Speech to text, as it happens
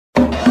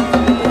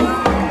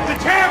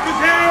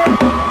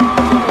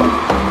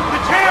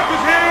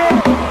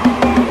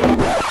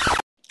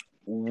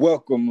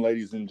Welcome,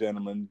 ladies and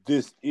gentlemen.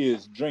 This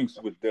is Drinks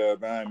with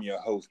Dub. I'm your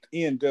host,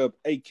 N Dub,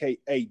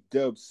 aka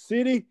Dub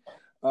City.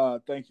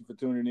 Thank you for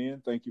tuning in.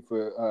 Thank you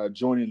for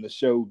joining the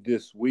show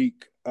this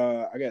week.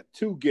 I got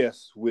two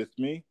guests with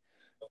me,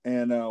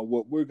 and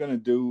what we're going to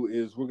do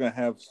is we're going to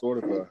have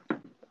sort of a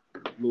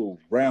little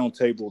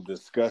roundtable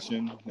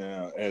discussion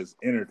as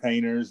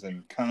entertainers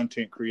and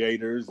content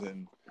creators,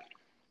 and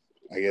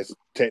I guess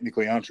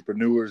technically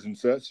entrepreneurs and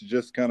such.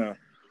 Just kind of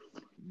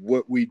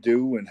what we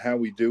do and how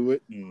we do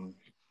it, and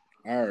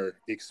our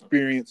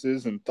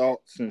experiences and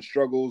thoughts and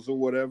struggles or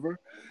whatever.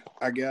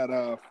 I got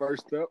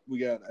first up, we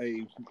got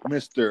a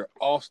Mr.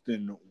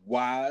 Austin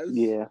Wise.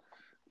 Yeah.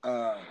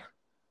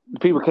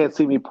 People can't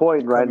see me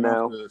pointing right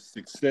now. The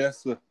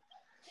success. The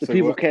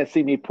people can't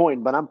see me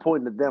pointing, but I'm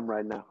pointing at them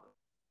right now.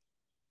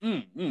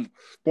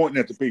 Pointing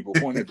at the people.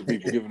 You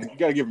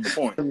got to give them the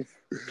point.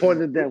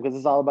 Pointing at them because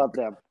it's all about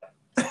them.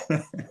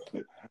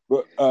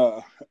 But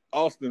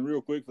Austin,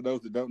 real quick, for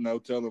those that don't know,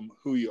 tell them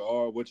who you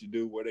are, what you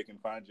do, where they can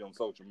find you on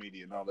social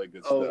media and all that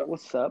good stuff.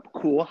 What's up?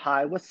 Cool.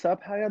 Hi, what's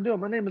up? How y'all doing?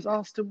 My name is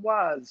Austin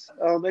Wise,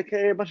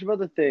 aka a bunch of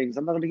other things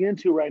I'm not going to get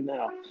into right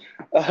now.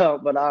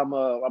 But I'm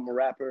a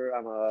rapper.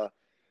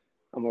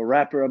 I'm a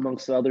rapper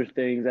amongst other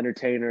things,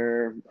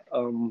 entertainer,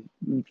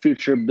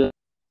 future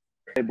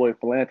playboy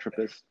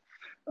philanthropist.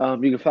 You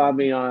can find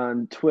me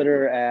on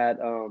Twitter at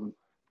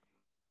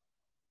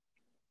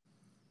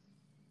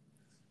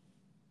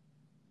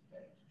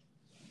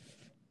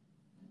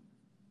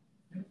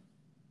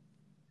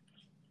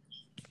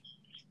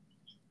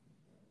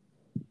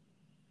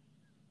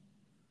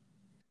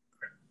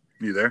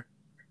You there?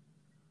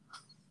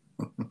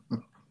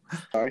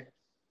 Sorry.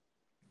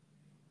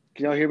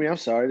 Can y'all hear me? I'm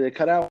sorry. Did it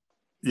cut out?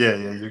 Yeah,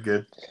 you're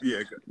good. Yeah,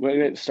 good.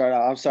 Wait, start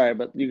out. I'm sorry,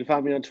 but you can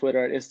find me on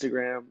Twitter at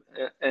Instagram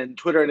and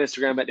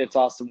Instagram at It's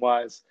Austin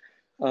Wise.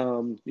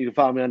 You can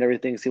follow me on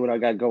everything, see what I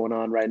got going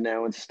on right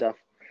now and stuff.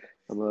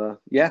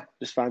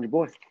 Just find your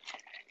boy.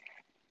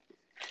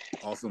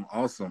 Awesome.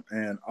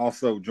 And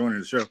also joining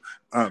the show,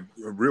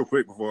 real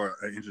quick before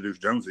I introduce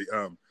Jonesy,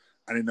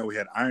 I didn't know we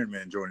had Iron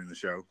Man joining the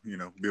show,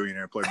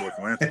 billionaire playboy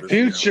philanthropist.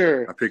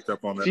 Future. I picked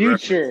up on that.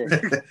 Future.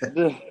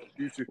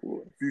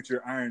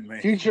 Future Iron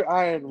Man. Future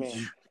Iron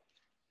Man.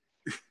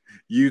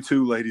 You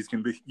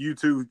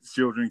two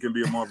children can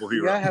be a Marvel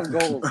hero. You gotta have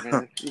goals,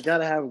 man. You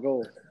gotta have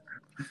goals.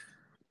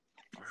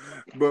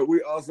 But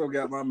we also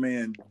got my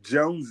man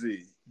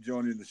Jonesy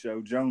joining the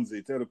show.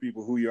 Jonesy, tell the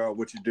people who you are,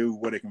 what you do,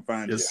 where they can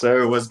find you. Yes,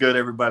 sir. What's good,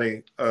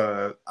 everybody?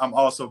 I'm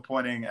also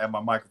pointing at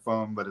my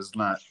microphone, but it's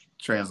not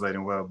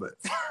translating well. But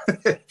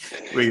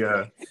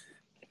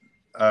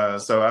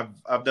so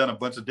I've done a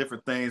bunch of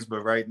different things,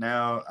 but right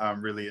now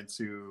I'm really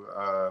into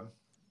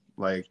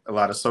like a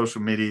lot of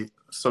social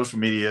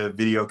media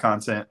video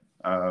content.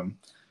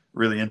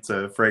 Really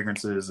into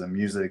fragrances and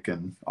music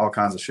and all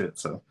kinds of shit.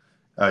 So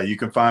you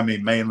can find me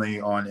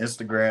mainly on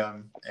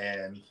Instagram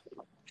and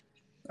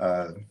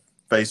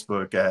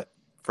Facebook at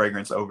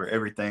Fragrance Over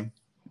Everything,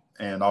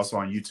 and also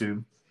on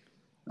YouTube.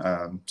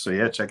 So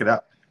yeah, check it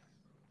out.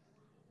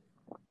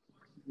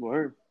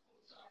 Word.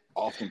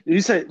 Awesome. You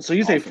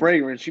say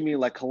fragrance, you mean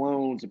like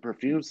colognes and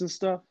perfumes and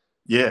stuff?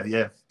 Yeah.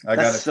 I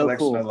got a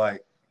collection of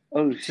like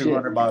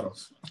 200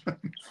 bottles.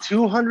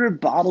 200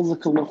 bottles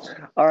of cologne.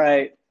 All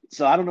right.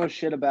 So I don't know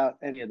shit about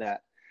any of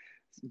that,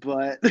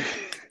 but I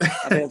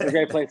think it's a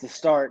great place to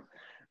start.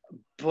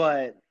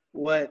 But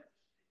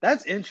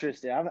that's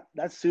interesting.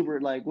 That's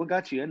super. Like, what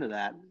got you into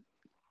that?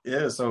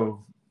 Yeah.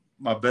 So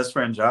my best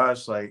friend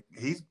Josh, like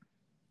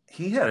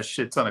he had a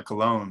shit ton of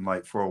cologne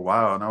like for a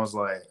while, and I was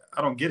like,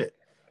 I don't get it.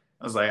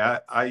 I was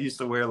like, I used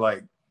to wear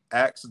like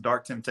Axe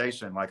Dark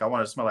Temptation. Like I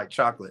want to smell like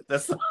chocolate.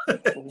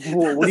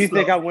 What do you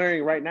think I'm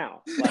wearing right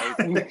now?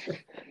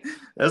 Like,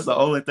 that's the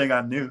only thing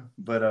I knew.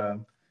 But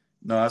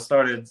no, I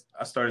started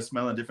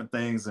smelling different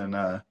things and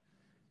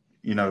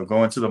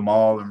going to the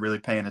mall and really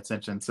paying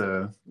attention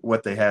to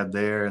what they had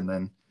there. And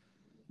then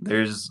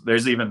there's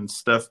even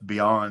stuff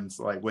beyond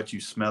like what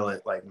you smell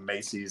at like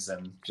Macy's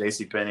and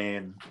JCPenney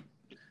and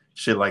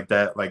shit like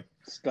that. Like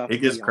stuff it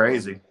gets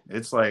crazy.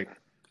 It's like,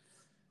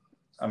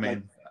 I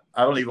mean,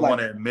 I don't even want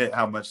to admit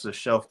how much the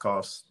shelf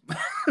costs.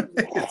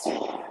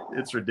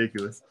 It's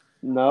ridiculous.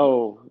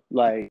 No,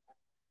 like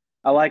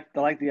I like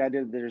the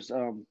idea that there's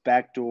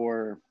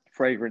backdoor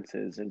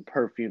fragrances and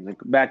perfume, like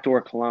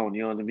backdoor cologne.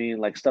 You know what I mean?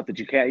 Like stuff that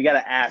you got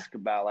to ask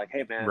about. Like,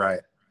 hey man,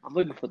 right? I'm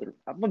looking for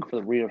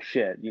the real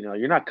shit.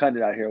 You're not cutting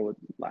it out here with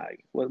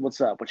like,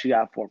 what's up? What you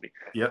got for me?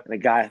 Yep. And a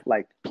guy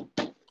like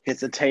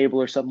hits a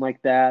table or something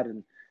like that,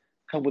 and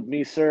come with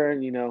me, sir,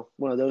 and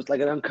one of those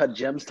like an uncut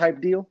gems type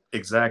deal.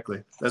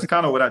 Exactly. That's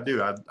kind of what I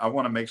do. I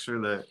want to make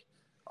sure that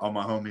all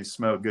my homies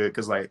smell good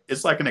because like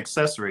it's like an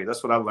accessory.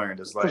 That's what I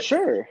learned. It's like for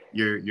sure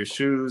your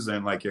shoes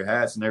and like your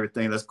hats and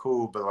everything. That's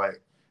cool, but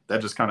like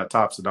that just kind of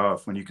tops it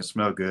off when you can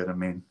smell good. I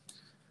mean,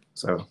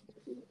 so.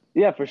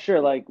 Yeah, for sure.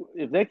 Like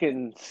if they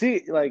can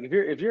see, like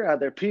if you're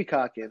out there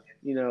peacocking,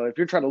 if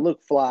you're trying to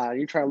look fly,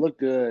 you're trying to look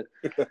good,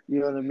 you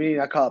know what I mean?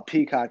 I call it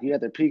peacock. You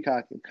out there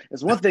peacocking.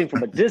 It's one thing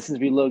from a distance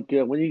we look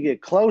good. When you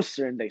get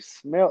closer and they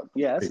smell,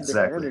 yeah, that's a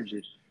different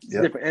energy. It's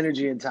a different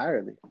energy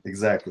entirely.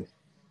 Exactly.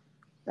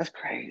 That's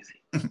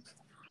crazy.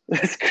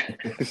 That's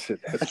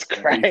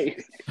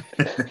crazy.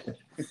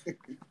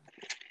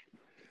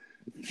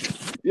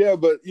 Yeah,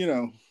 but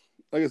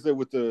like I said,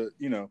 with the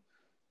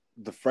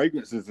the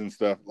fragrances and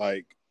stuff,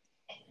 like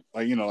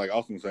like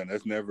Austin was saying,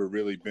 that's never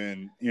really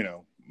been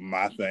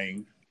my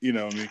thing. You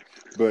know what I mean?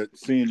 But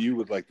seeing you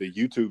with like the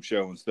YouTube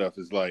show and stuff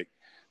is like,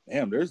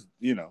 damn, there's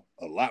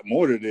a lot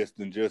more to this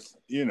than just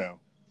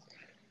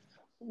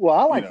Well,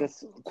 I like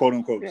this, quote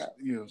unquote,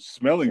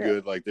 smelling Yeah.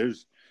 good. Like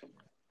there's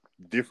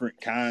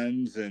different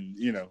kinds, and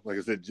like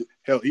I said,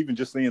 hell, even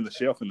just seeing the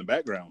shelf in the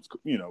background,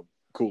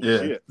 cool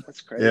as shit.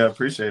 That's crazy. Yeah, I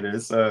appreciate it.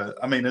 It's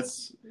I mean,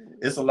 it's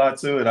a lot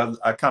to it.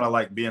 I kind of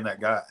like being that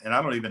guy, and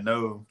I don't even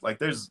know. Like,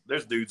 there's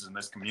dudes in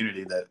this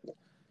community that,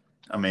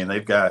 I mean,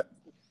 they've got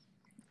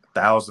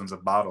thousands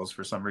of bottles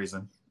for some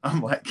reason.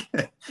 I'm like,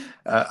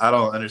 I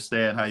don't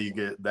understand how you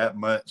get that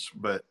much,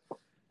 but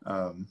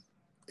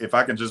if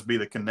I can just be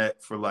the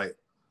connect for like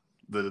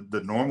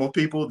the normal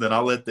people, then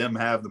I'll let them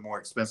have the more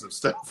expensive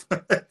stuff.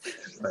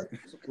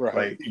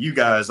 like you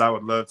guys, I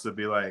would love to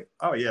be like,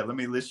 oh yeah, let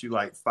me list you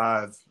like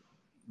 5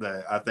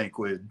 that I think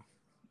would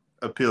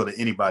appeal to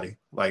anybody.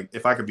 Like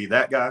if I could be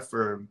that guy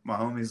for my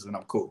homies, then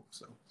I'm cool.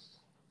 So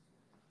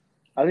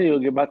I think you'll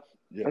get my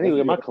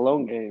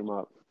cologne game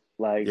up.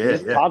 Like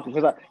talking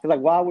because like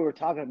while we were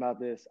talking about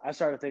this, I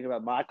started thinking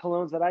about my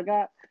colognes that I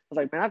got. I was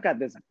like, man, I've got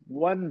this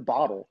one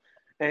bottle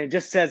and it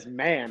just says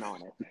 "man"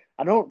 on it.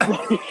 I don't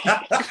like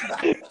that's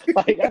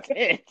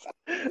it.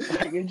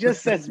 Like it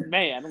just says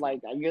 "man."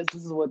 Like I guess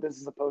this is what this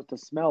is supposed to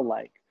smell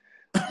like,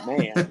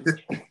 man.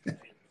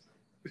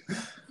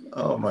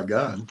 Oh my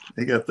God,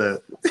 he got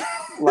that.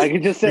 Like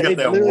it just said. It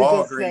that literally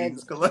Walgreens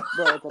just says,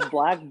 bro, it's a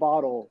black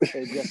bottle.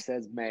 It just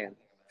says "man."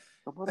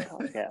 I'm on a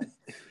podcast.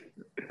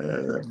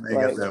 They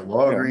got that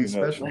Walgreens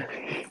special.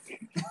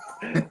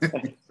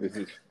 This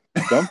is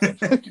something.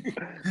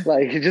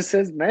 Like it just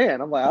says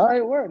 "man." I'm like, all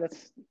right, word.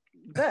 That's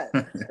that.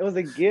 It was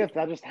a gift.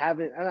 I just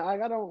haven't. And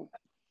I don't.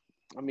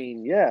 I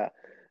mean, yeah.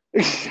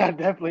 I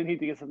definitely need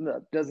to get something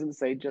that doesn't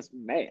say just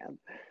 "man."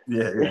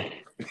 Yeah.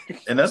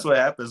 And that's what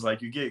happens.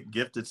 Like you get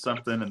gifted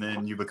something, and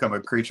then you become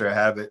a creature of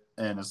habit,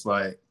 and it's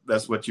like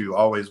that's what you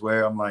always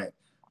wear. I'm like,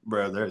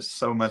 bro, there's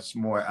so much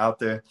more out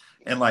there,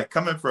 and like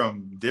coming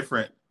from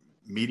different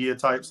media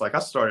types. Like I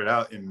started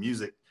out in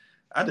music.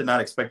 I did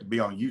not expect to be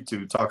on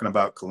YouTube talking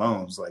about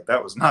colognes. Like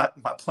that was not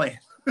my plan.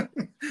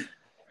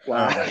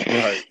 Wow.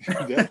 Right.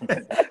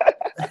 Definitely.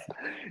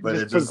 But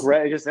it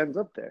just ends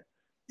up there.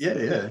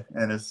 Yeah.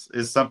 And it's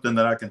something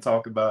that I can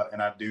talk about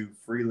and I do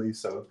freely.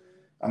 So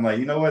I'm like,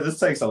 you know what? This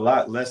takes a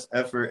lot less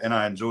effort and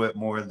I enjoy it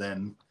more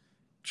than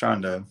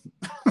trying to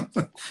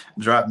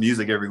drop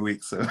music every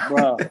week. So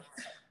wow.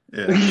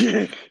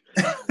 Yeah.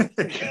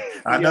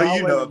 I know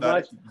you know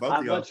about it.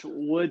 I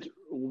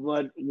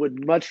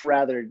would much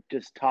rather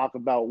just talk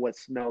about what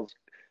smells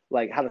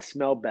like, how to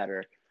smell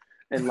better,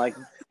 and like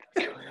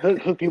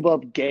hook people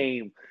up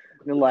game,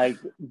 and like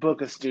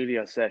book a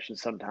studio session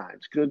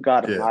sometimes. Good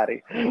God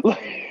Almighty,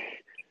 like,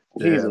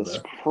 Jesus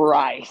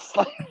Christ!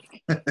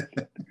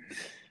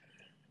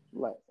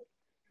 Like,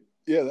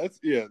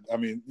 I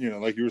mean,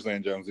 like you were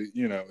saying, Jonesy.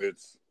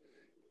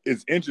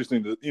 It's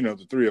interesting that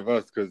the three of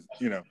us, because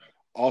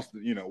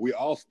Austin, we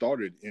all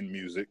started in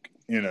music,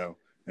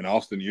 and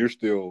Austin, you're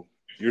still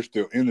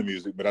in the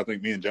music, but I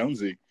think me and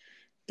Jonesy,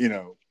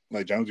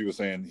 like Jonesy was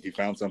saying, he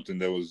found something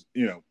that was,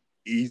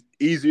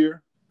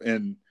 easier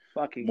and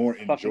more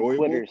enjoyable.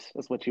 Quitters.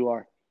 That's what you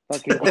are.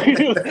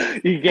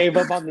 You gave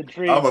up on the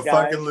dream. I'm a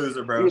guys. fucking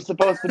loser, bro. You're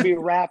supposed to be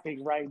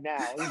rapping right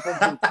now. You're supposed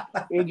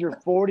to be in your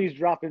 40s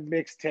dropping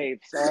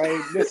mixtapes. All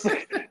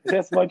right,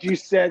 that's what you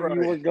said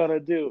you were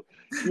gonna do.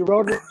 You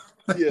wrote it.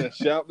 Yeah,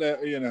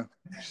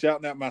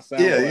 shouting out my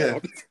sound. Yeah.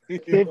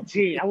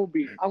 15.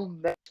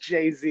 I'm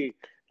Jay-Z.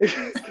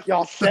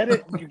 Y'all said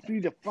it. You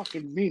need to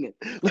fucking mean it.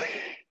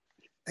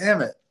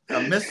 Damn it.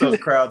 I miss those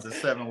crowds of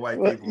 7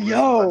 white people.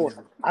 Yo,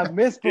 I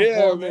miss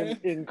performing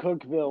in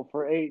Cookeville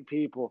for 8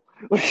 people.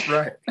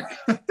 Right.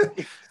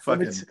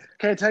 Fucking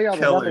can't tell y'all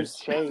that nothing's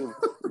changed.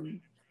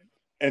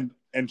 And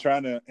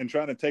trying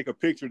to take a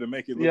picture to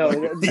make it look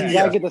like you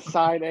gotta get the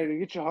side angle.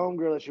 Get your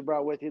homegirl that you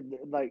brought with you,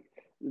 like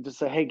just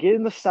say, hey, get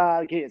in the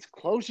side, get as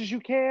close as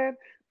you can,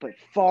 but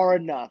far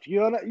enough.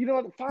 You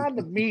know, find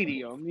the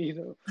medium.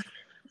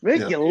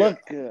 Make it look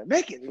good.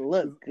 Make it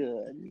look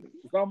good.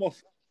 It's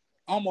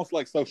almost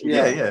like social.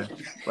 Yeah.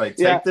 Like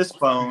take this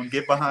phone,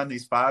 get behind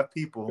these 5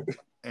 people,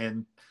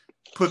 and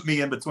put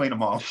me in between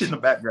them all in the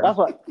background. That's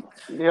what.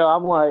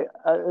 I'm like,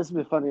 this has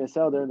been funny as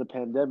hell during the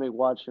pandemic,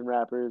 watching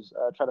rappers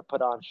try to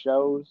put on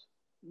shows.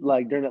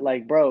 Like during it,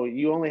 like, bro,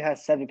 you only had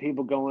 7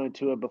 people going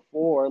into it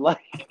before. Like,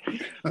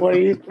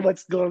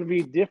 what's going to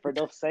be different?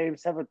 Those same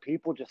 7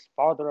 people just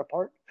farther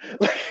apart.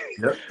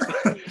 Yep.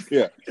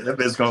 Yeah, that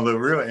bit's gonna look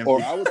real empty.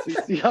 Or I would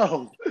see,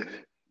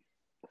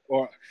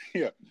 Or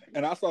yeah,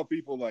 and I saw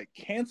people like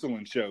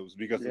canceling shows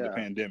because of the Yeah.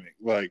 pandemic.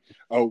 Like,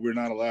 oh, we're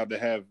not allowed to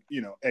have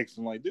X.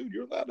 I'm like, dude,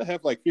 you're allowed to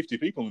have like 50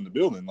 people in the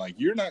building. Like,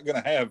 you're not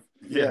gonna have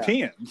Yeah.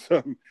 10.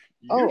 So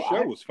your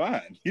show was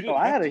fine. You didn't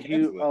I have had to a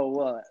huge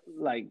cancel it.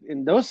 like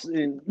in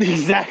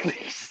exactly.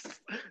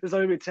 There's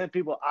only been 10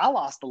 people. I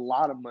lost a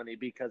lot of money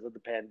because of the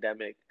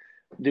pandemic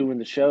doing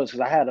the shows because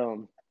I had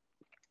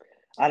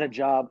a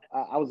job.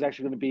 I was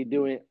actually going to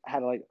be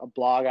had like a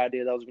blog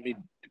idea that was going to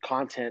be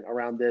content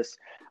around this.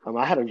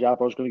 I had a job.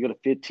 I was going to go to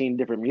 15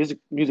 different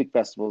music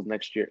festivals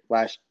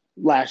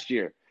last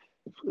year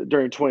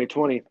during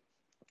 2020.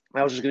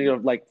 I was just going to go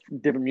to like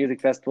different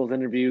music festivals,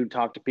 interview,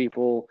 talk to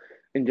people,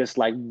 and just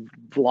like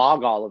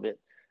vlog all of it.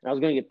 And I was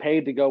going to get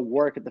paid to go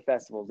work at the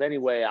festivals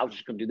anyway. I was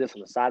just going to do this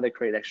on the side to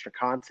create extra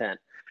content.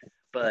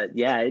 But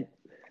yeah,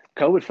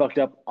 COVID fucked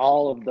up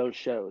all of those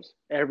shows,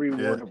 every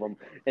one of them.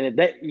 And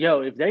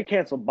if they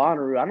cancel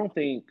Bonnaroo, I don't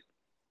think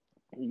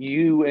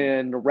you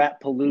and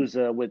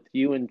Rappalooza with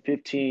you and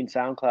 15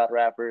 SoundCloud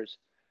rappers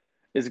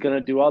is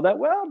gonna do all that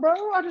well, bro.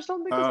 I just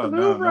don't think it's the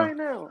move right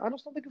now. I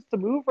just don't think it's the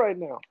move right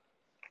now.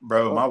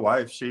 Bro, my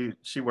wife,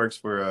 she works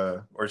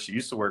for or she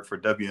used to work for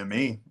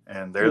WME,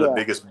 and they're the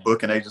biggest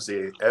booking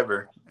agency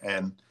ever.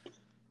 And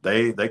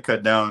they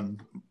cut down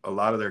a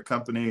lot of their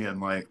company,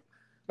 and like,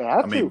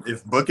 I mean,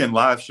 if booking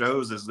live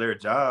shows is their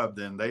job,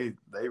 then they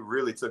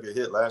really took a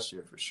hit last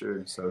year for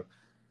sure. So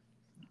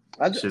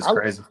it's just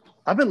crazy.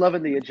 I've been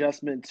loving the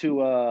adjustment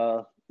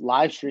to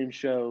live stream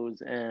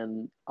shows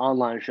and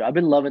online shows. I've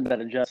been loving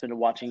that adjustment and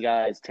watching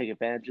guys take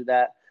advantage of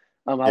that.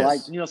 I like,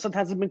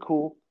 sometimes it's been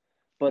cool,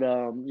 but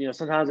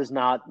sometimes it's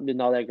not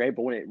been all that great.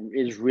 But when it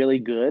is really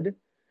good,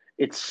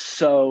 it's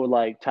so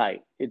like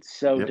tight. It's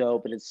so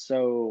dope, and it's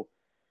so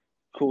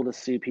cool to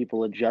see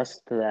people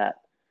adjust to that.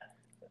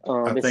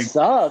 It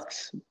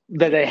sucks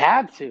that they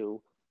had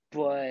to,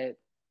 but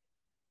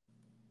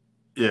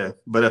yeah.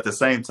 But at the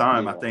same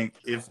time, I think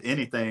if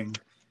anything,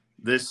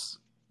 this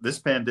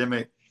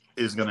pandemic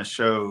is going to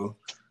show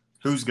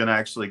who's going to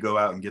actually go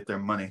out and get their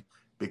money.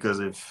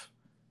 Because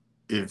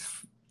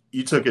if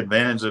you took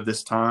advantage of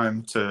this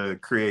time to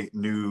create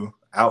new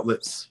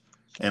outlets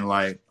and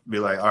like be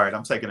like, all right,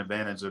 I'm taking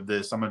advantage of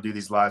this. I'm going to do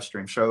these live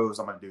stream shows.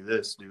 I'm going to do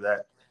this, do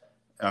that.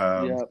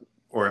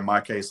 Or in my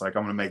case, like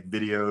I'm going to make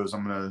videos.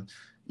 I'm going to,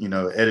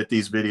 edit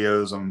these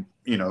videos. I'm,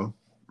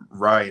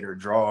 write or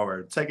draw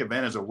or take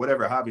advantage of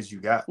whatever hobbies you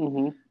got.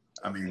 Mm-hmm.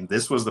 I mean,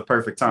 this was the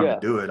perfect time to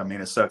do it. I mean,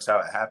 it sucks how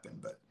it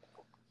happened, but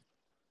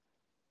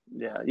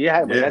we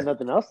had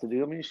nothing else to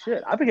do. I mean,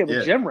 shit, I became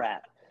a gym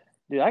rat.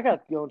 Dude, I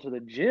got going to the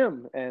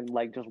gym and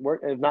like just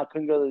work. If not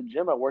couldn't go to the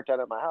gym, I worked out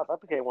at my house. I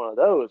became one of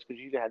those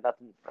because I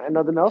had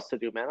nothing else to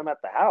do, man. I'm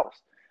at the house.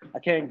 I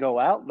can't go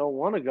out. Don't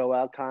want to go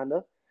out, kind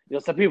of.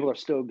 Some people are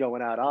still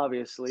going out,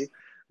 obviously,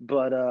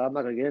 but I'm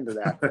not gonna get into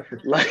that.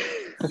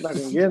 I'm not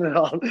gonna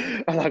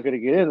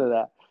get into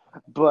that.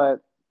 But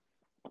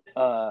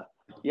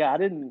I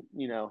didn't.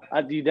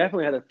 You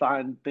definitely had to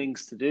find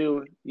things to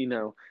do.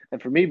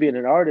 And for me being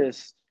an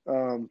artist,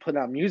 putting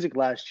out music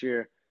last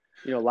year.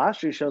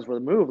 Last year's shows were the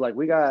move. Like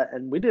we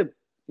did,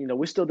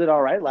 we still did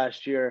all right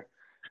last year,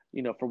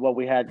 for what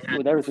we had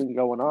with everything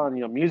going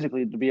on,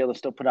 musically to be able to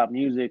still put out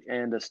music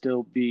and to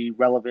still be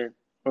relevant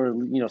or,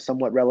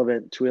 somewhat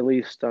relevant to at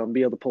least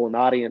be able to pull an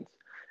audience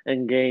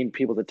and gain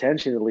people's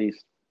attention at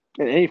least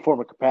in any form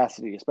of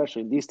capacity,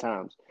 especially in these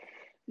times,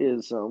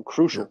 is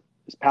crucial.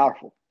 It's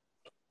powerful.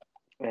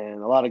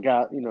 And a lot of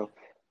guys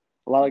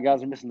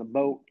are missing the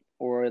boat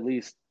or at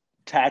least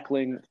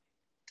trying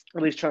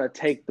to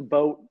take the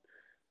boat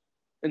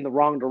in the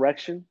wrong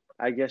direction,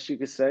 I guess you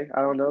could say.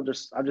 I don't know.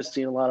 I've just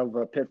seen a lot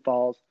of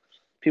pitfalls.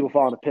 People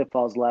fall into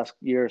pitfalls last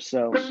year or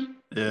so.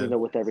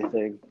 With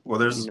everything. Well,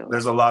 there's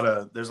a lot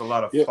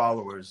of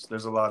followers.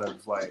 There's a lot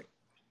of like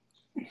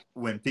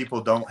when people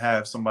don't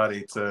have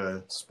somebody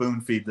to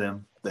spoon feed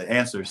them the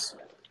answers,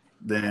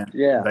 then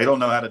they don't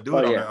know how to do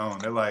it on their own.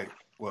 They're like,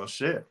 well,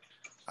 shit.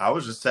 I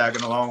was just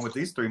tagging along with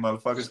these three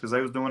motherfuckers because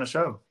they was doing a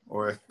show,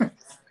 or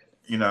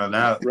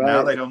now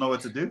they don't know what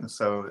to do.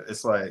 So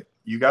it's like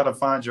you got to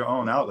find your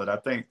own outlet. I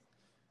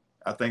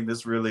think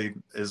this really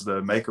is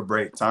the make or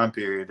break time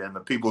period, and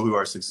the people who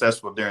are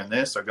successful during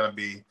this are going to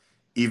be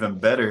even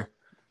better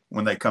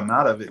when they come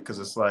out of it, because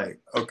it's like,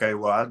 okay,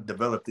 well, I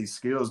developed these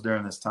skills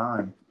during this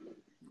time,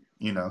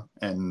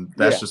 and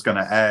that's just going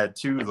to add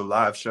to the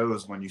live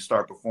shows when you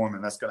start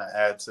performing. That's going to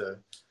add to,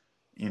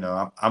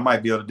 I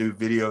might be able to do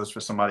videos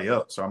for somebody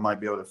else, or I might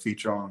be able to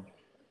feature on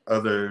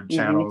other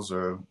channels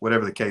or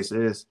whatever the case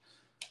is.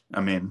 I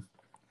mean,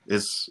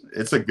 it's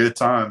a good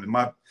time.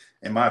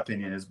 In my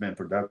opinion, it's been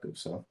productive.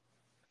 So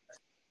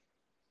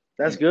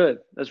that's good.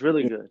 That's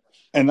really good.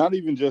 And not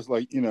even just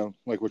like,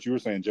 like what you were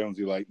saying,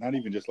 Jonesy, like not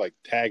even just like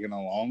tagging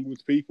along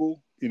with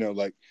people,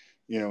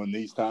 in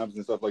these times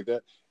and stuff like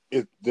that.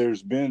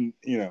 There's been,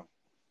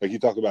 like you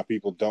talk about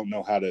people don't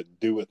know how to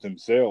do it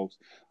themselves.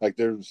 Like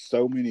there's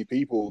so many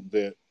people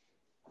that,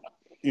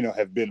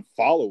 have been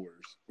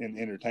followers in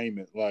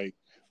entertainment. Like,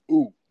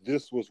 ooh,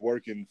 this was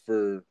working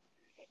for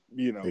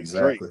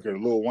Exactly. Drake or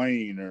Lil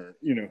Wayne or,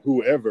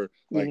 whoever,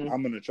 like, Mhm.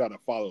 I'm going to try to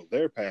follow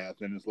their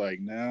path. And it's like,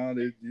 no,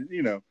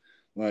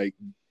 like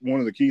one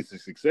of the keys to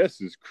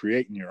success is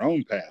creating your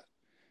own path.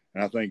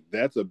 And I think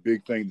that's a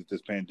big thing that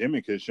this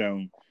pandemic has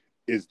shown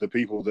is the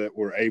people that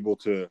were able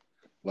to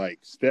like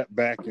step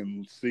back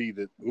and see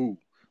that, ooh,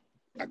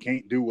 I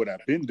can't do what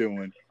I've been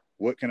doing.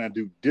 What can I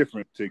do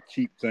different to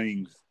keep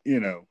things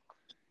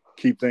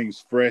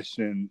fresh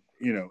and,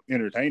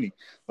 entertaining?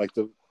 Like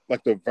the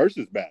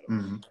versus battles,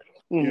 Mm-hmm.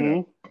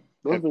 Mhm.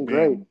 Those have have been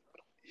great. been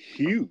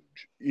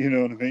huge. You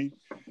know what I mean?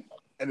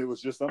 And it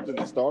was just something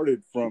that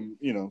started from,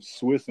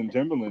 Swiss and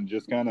Timberland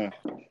just kind of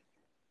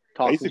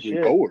Talking basically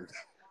shit. bored.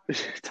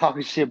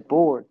 Talking shit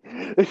bored.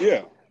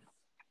 Yeah.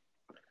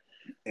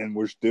 And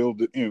we're still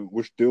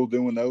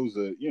doing those,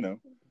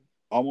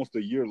 almost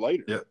a year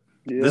later. Yep.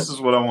 Yep. This is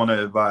what I want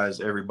to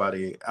advise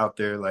everybody out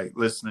there, like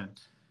listening.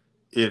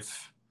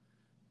 If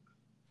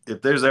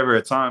there's ever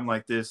a time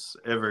like this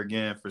ever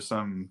again for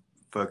some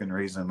fucking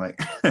reason,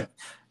 like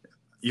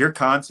your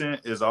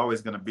content is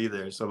always going to be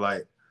there. So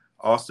like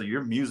also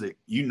your music,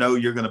 you're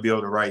going to be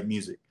able to write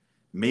music.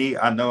 Me,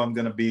 I know I'm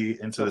going to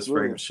be into this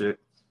fragrance shit.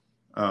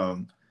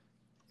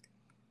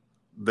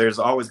 There's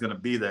always going to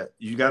be that.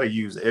 You got to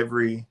use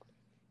every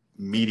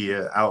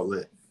media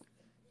outlet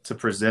to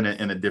present it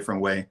in a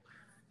different way.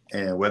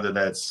 And whether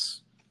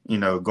that's,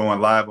 going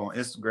live on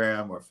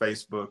Instagram or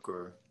Facebook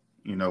or,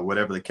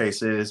 whatever the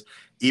case is,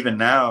 even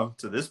now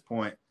to this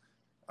point,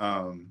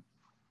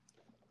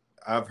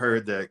 I've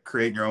heard that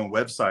creating your own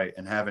website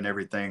and having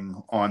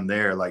everything on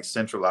there, like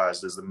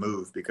centralized, is the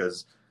move,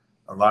 because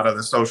a lot of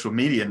the social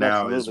media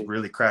now is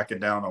really cracking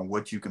down on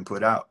what you can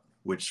put out,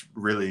 which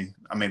really,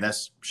 I mean,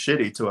 that's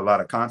shitty to a lot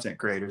of content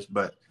creators,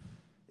 but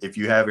if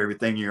you have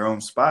everything in your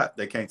own spot,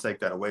 they can't take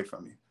that away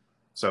from you.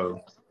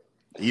 So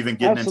even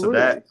getting into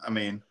that, I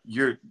mean,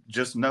 your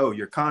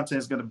content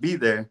is going to be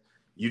there.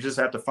 You just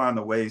have to find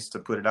the ways to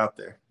put it out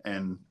there.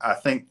 And I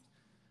think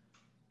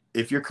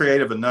if you're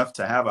creative enough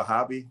to have a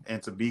hobby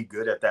and to be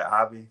good at that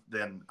hobby,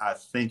 then I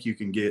think you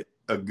can get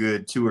a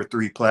good 2 or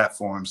 3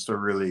 platforms to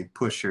really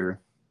push your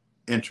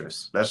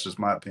interests. That's just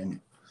my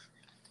opinion.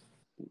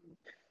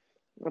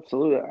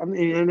 Absolutely. I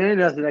mean, and there ain't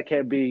nothing that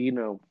can't be,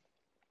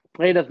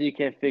 ain't nothing you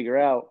can't figure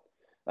out.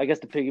 I guess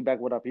to piggyback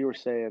what up you were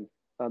saying,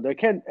 there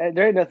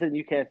ain't nothing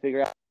you can't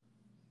figure out.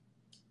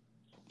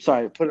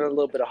 Sorry, put in a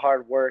little bit of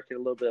hard work and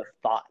a little bit of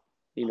thought.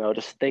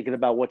 Just thinking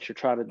about what you're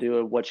trying to do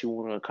and what you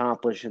want to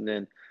accomplish, and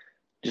then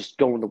just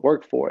going to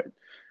work for it.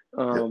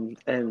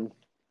 And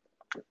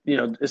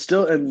it's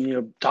still,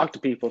 and talk to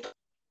people,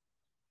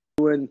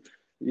 and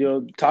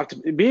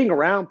being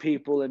around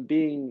people and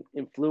being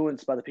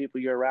influenced by the people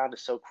you're around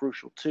is so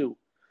crucial too.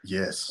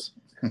 Yes.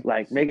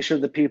 Like making sure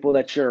the people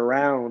that you're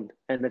around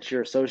and that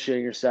you're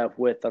associating yourself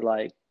with are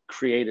like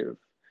creative,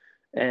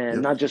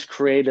 and not just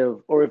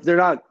creative, or if they're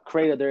not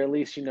creative, they're at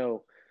least,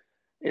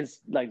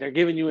 it's like they're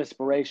giving you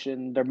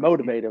inspiration. They're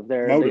motivative.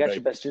 They got your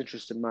best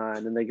interest in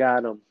mind, and they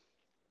got them.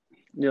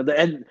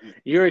 And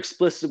you're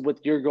explicit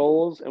with your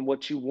goals and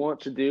what you want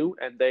to do,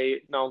 and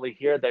they not only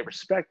hear, they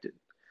respect it.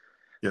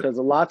 Because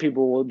a lot of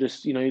people will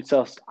just,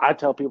 I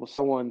tell people,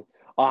 oh,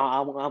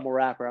 I'm a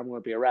rapper, I'm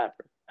going to be a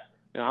rapper.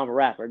 I'm a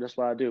rapper. That's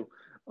what I do.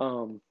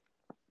 You'll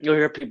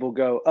hear people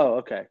go, oh,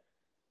 okay,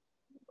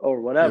 or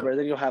whatever.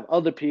 Then you'll have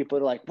other people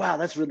that are like, wow,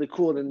 that's really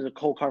cool. And then the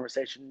whole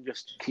conversation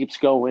just keeps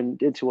going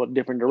into a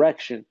different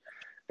direction.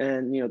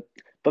 And,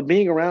 but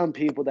being around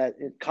people that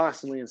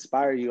constantly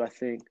inspire you, I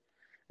think,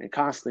 and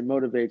constantly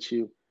motivates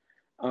you.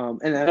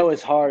 And I know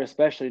it's hard,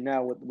 especially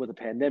now with the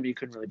pandemic, you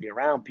couldn't really be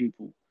around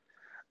people.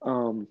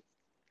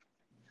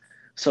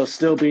 So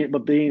still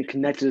being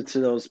connected to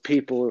those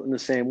people in the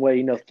same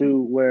way,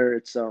 through where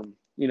it's,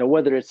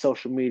 whether it's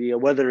social media,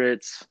 whether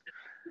it's,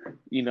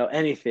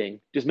 anything,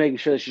 just making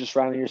sure that you're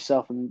surrounding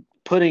yourself and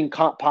putting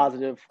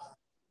positive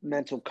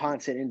mental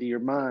content into your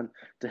mind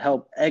to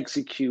help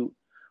execute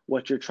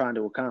what you're trying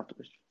to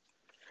accomplish.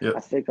 I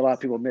think a lot of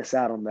people miss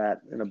out on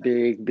that in a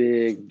big,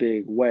 big,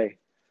 big way.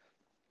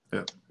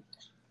 Yeah.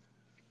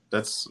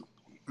 That's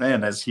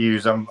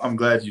huge. I'm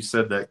glad you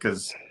said that,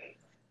 because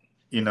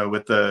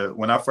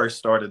when I first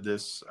started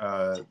this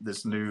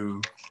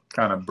new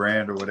kind of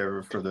brand or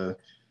whatever for the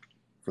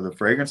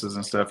fragrances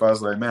and stuff, I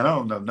was like, man, I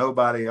don't know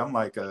nobody. I'm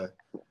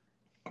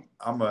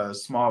a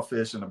small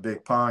fish in a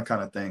big pond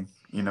kind of thing.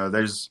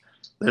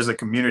 There's a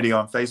community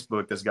on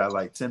Facebook that's got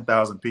like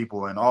 10,000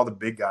 people, and all the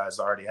big guys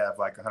already have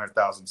like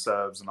 100,000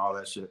 subs and all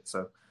that shit.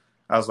 So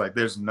I was like,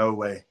 there's no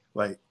way.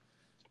 Like,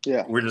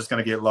 we're just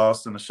going to get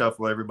lost in the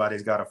shuffle.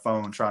 Everybody's got a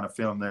phone trying to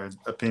film their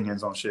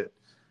opinions on shit.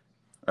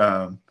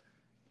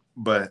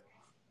 But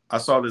I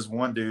saw this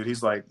one dude,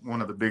 he's like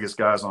one of the biggest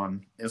guys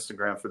on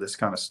Instagram for this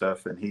kind of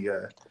stuff. And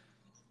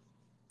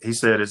he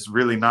said, it's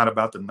really not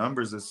about the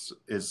numbers.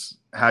 It's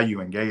how you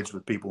engage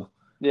with people.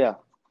 Yeah.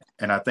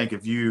 And I think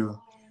if you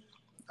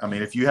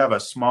have a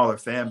smaller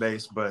fan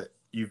base, but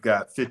you've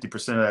got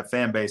 50% of that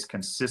fan base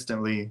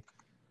consistently,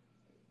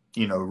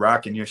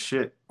 rocking your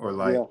shit, or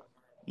like,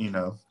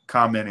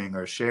 commenting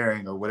or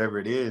sharing or whatever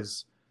it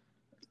is,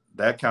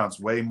 that counts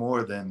way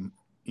more than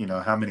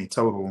how many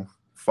total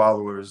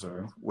followers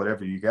or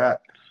whatever you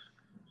got.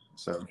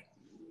 So,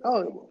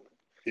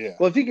 yeah,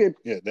 well, if you could,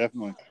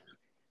 definitely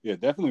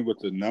with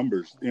the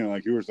numbers,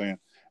 like you were saying,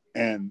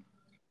 and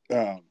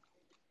I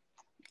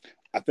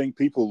think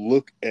people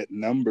look at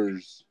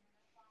numbers,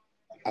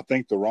 I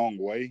think, the wrong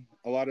way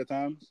a lot of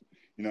times.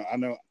 I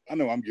know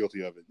I'm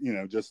guilty of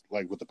it, just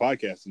like with the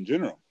podcast in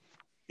general.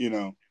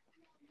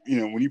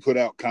 When you put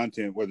out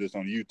content, whether it's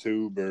on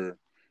YouTube or,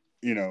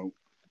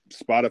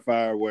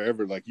 Spotify or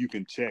wherever, like you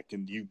can check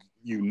and you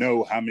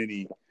know how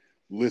many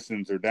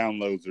listens or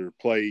downloads or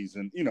plays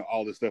and,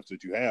 all the stuff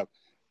that you have.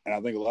 And I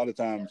think a lot of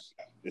times,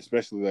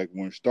 especially like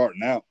when we're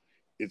starting out,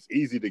 it's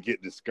easy to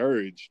get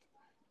discouraged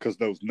because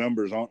those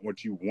numbers aren't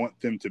what you want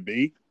them to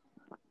be.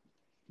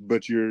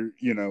 But you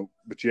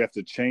have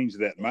to change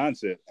that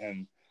mindset.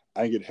 And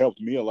I think it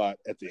helped me a lot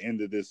at the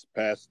end of this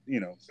past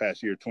year,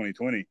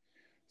 2020.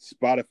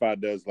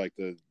 Spotify does like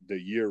the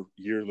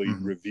yearly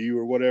review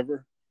or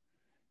whatever.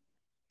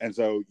 And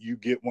so you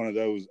get one of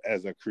those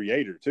as a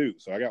creator too.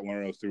 So I got one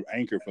of those through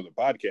Anchor for the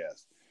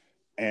podcast.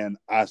 And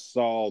I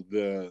saw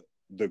the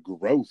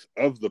growth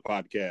of the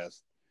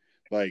podcast,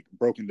 like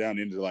broken down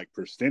into like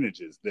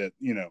percentages that,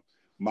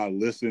 my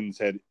listens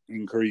had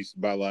increased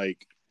by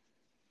like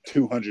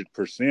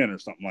 200% or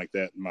something like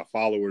that. And my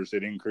followers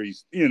had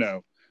increased,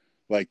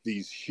 like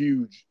these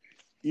huge,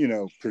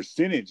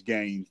 percentage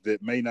gains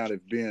that may not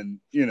have been,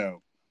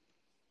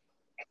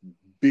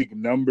 big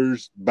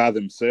numbers by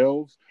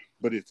themselves,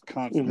 but it's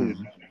constant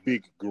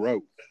big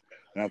growth.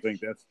 And I think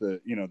that's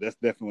that's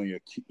definitely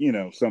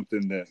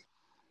something that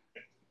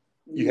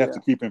you have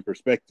to keep in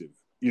perspective.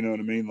 You know what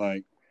I mean?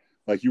 Like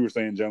you were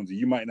saying, Jonesy,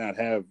 you might not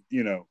have,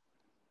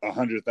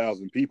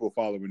 100,000 people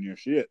following your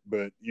shit,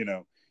 but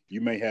you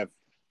may have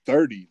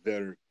 30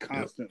 that are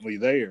constantly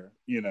there,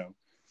 take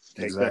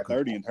Exactly. that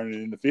 30 and turn it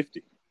into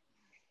 50.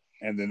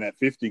 And then that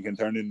 50 can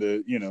turn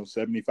into,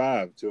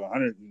 75 to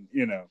 100,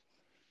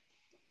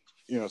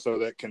 so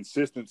that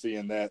consistency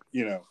and that,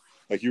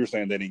 like you were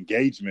saying, that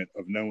engagement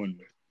of knowing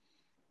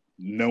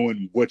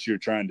what you're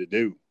trying to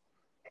do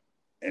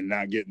and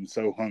not getting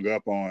so hung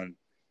up on,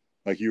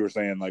 like you were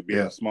saying, like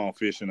being a small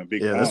fish in a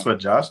big pond. That's what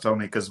Josh told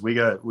me, because we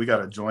got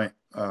a joint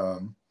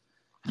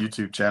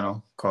YouTube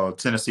channel called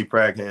Tennessee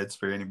Prag Heads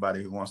for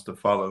anybody who wants to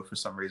follow for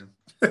some reason.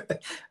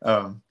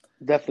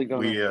 Definitely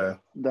going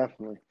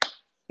definitely.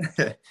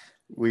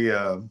 We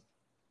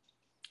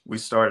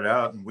started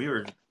out and we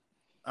were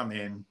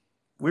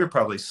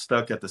probably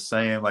stuck at the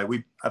same, I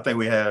think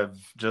we have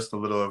just a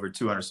little over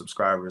 200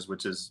 subscribers,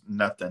 which is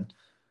nothing.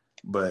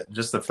 But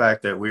just the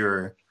fact that we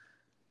were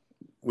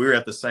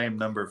at the same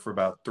number for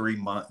about 3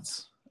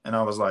 months. And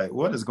I was like,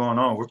 what is going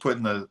on? We're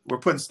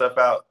putting stuff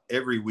out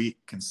every week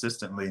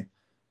consistently.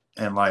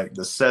 And like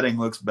the setting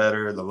looks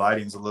better. The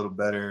lighting's a little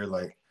better.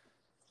 Like,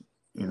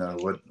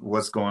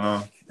 what's going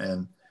on?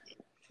 And,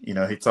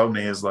 he told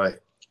me is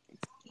like,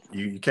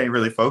 you can't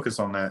really focus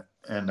on that.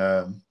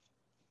 And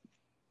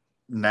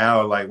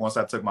now, like, once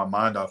I took my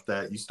mind off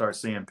that, you start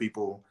seeing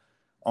people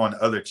on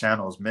other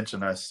channels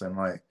mention us and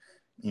like,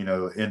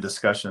 in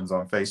discussions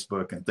on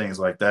Facebook and things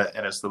like that.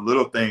 And it's the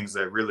little things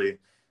that really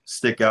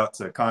stick out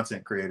to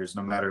content creators,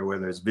 no matter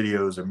whether it's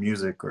videos or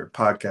music or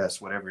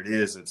podcasts, whatever it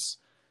is,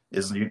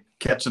 is you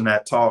catching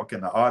that talk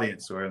in the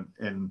audience or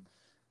in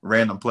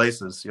random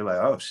places. You're like,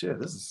 oh shit,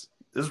 this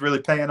is really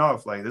paying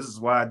off. Like, this is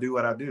why I do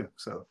what I do.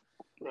 So,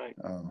 right.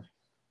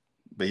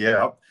 But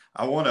yeah,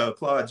 I want to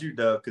applaud you,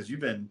 Doug, because I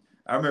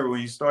remember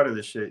when you started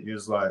this shit, he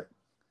was like,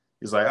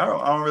 I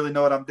don't really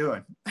know what I'm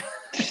doing.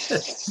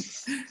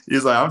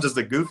 He's like, I'm just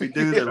a goofy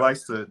dude that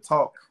likes to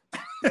talk.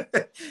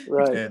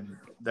 Right. And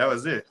that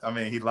was it. I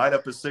mean, he'd light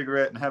up a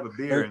cigarette and have a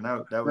beer, and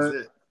that was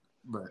it.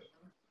 But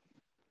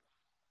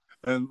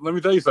and let me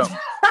tell you something.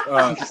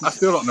 I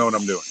still don't know what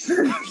I'm doing.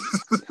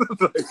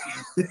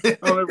 I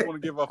don't ever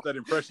want to give off that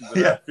impression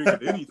that I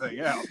figured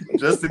anything out.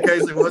 Just in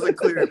case it wasn't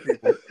clear,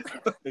 people.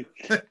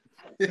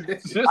 Just in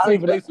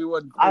case it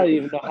wasn't clear. I don't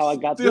even know how I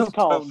got this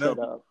call set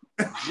up.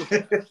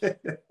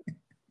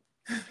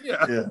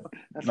 Yeah.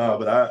 No,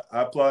 but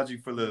I applaud you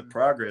for the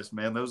progress,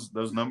 man.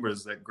 Those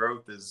numbers, that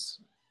growth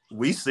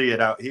we see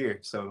it out here.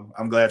 So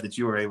I'm glad that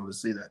you were able to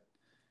see that.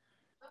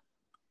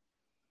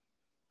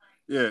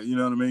 Yeah, you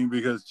know what I mean?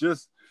 Because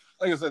just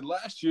like I said,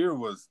 last year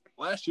was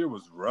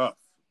rough.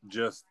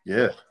 Just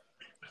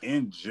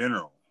in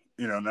general,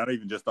 not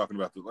even just talking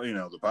about the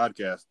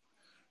podcast,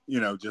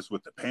 just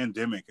with the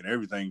pandemic and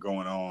everything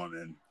going on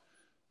and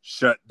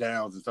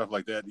shutdowns and stuff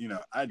like that.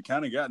 I'd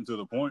kind of gotten to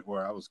the point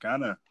where I was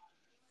kind of,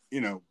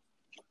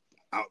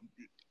 I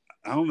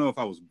don't know if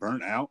I was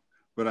burnt out,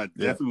 but I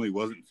definitely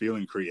wasn't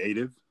feeling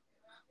creative.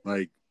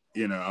 Like,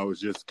 I was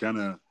just kind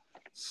of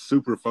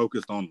super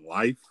focused on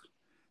life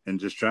and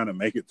just trying to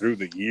make it through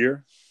the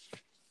year.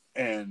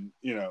 And,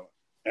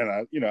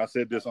 I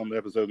said this on the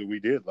episode that we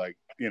did, like,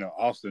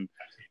 Austin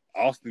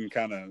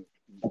kind of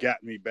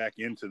got me back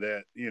into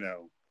that,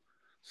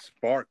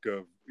 spark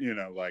of,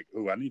 like,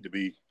 I need to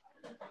be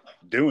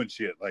doing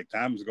shit. Like,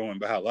 time's going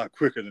by a lot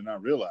quicker than I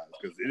realized,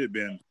 because it had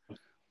been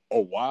a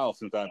while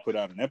since I put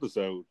out an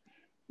episode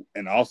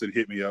and Austin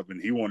hit me up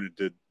and he wanted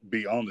to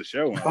be on the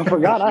show. I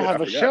forgot I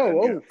have a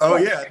show. Oh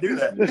yeah, do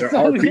that. There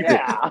are people.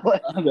 Yeah.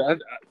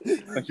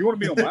 Like, you want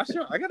to be on my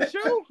show? I got a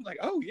show. Like,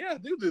 oh yeah, I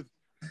do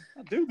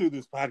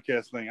this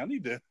podcast thing. I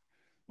need to,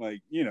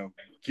 like,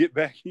 get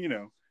back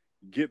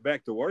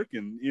to work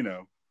and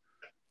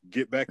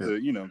get back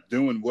to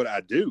doing what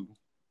I do,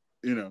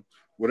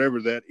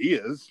 whatever that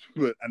is.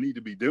 But I need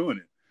to be doing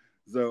it.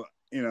 So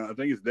I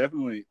think it's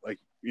definitely like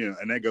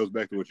and that goes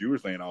back to what you were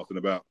saying, Austin,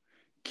 about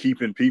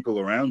keeping people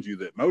around you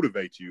that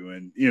motivate you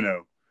and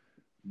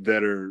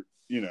that are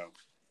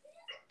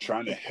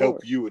trying to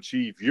help you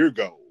achieve your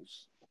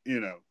goals,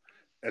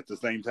 at the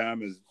same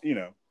time as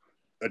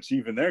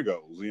achieving their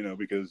goals,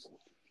 because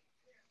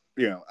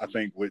I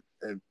think with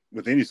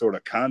any sort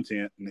of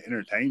content and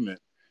entertainment,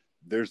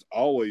 there's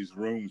always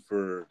room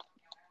for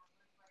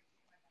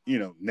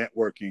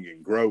networking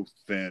and growth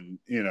and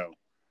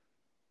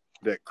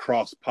that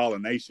cross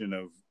pollination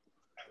of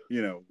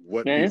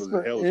what people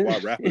the hell is why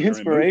rappers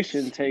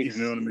inspiration are takes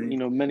you know what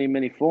I mean?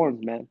 many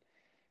forms, man.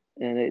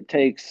 And it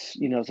takes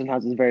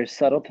sometimes it's very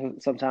subtle,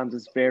 sometimes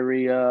it's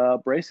very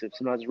abrasive,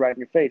 sometimes it's right in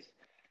your face.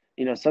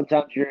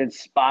 Sometimes you're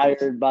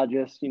inspired by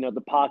just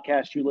the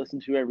podcast you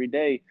listen to every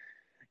day,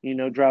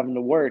 driving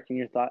to work, and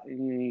you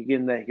get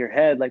in your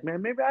head like,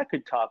 man, maybe I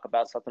could talk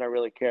about something I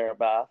really care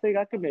about. I think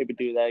I could maybe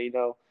do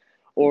that,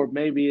 or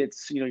maybe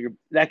it's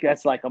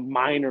that's like a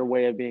minor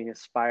way of being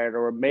inspired,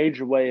 or a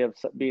major way of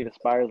being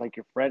inspired, like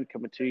your friend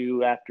coming to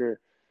you after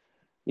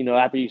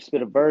you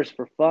spit a verse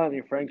for fun,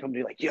 your friend comes to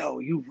you like, yo,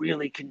 you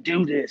really can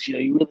do this,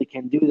 you really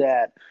can do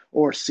that,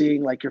 or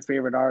seeing like your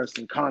favorite artist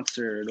in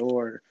concert,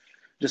 or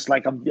just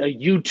like a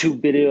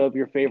YouTube video of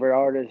your favorite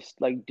artist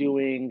like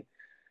doing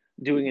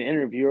an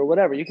interview or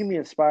whatever. You can be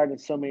inspired in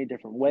so many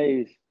different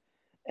ways.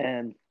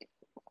 And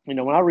when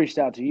I reached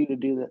out to you to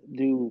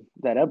do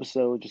that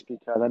episode, just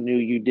because I knew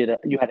you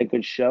had a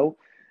good show,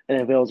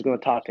 and if I was going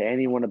to talk to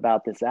anyone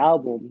about this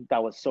album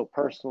that was so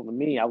personal to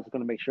me, I was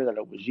going to make sure that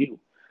it was you.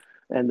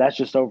 And that's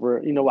just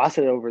over, I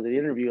said it over the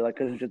interview, like,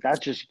 because that's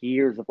just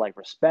years of like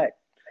respect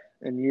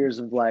and years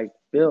of like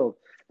build.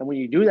 And when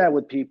you do that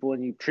with people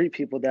and you treat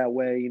people that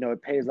way,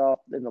 it pays off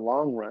in the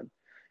long run.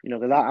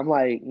 Because I'm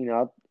like,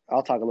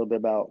 I'll talk a little bit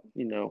about,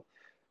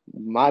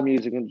 my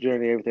music and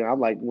journey, everything. I'm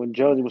like, when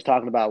Josie was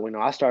talking about when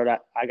I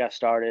got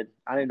started,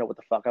 I didn't know what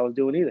the fuck I was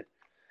doing either.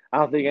 I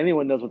don't think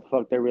anyone knows what the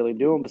fuck they're really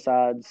doing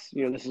besides,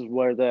 this is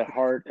where their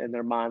heart and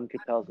their mind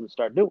compels them to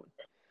start doing.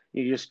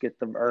 You just get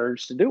the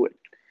urge to do it.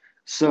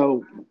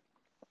 So,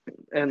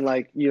 and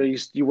like,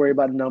 you worry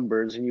about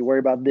numbers and you worry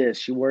about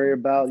this, you worry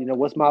about,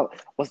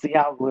 what's the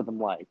algorithm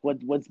like?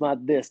 What's my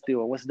this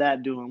doing? What's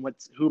that doing?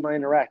 Who am I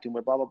interacting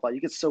with? Blah, blah, blah.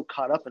 You get so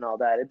caught up in all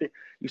that.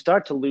 You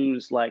start to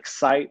lose like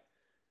sight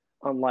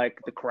on like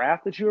the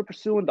craft that you were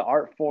pursuing, the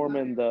art form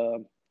and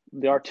the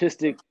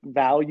artistic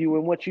value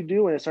in what you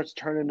do. And it starts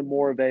to turn into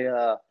more of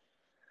a,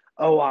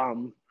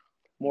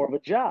 more of a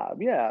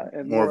job. Yeah.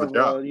 And more of a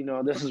job.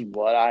 This is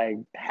what I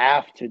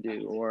have to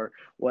do or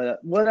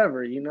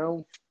whatever,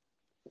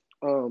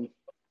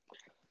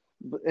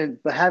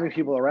 but having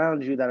people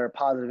around you that are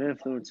positive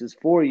influences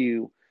for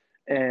you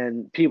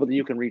and people that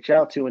you can reach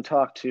out to and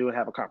talk to and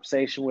have a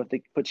conversation with,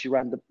 they put you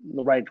right in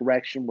the right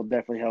direction, will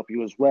definitely help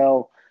you as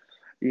well.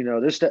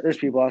 There's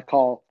people I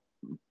call,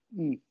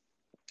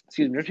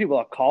 there's people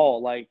I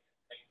call like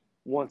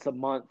once a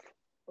month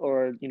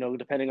or,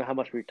 depending on how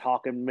much we're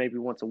talking, maybe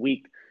once a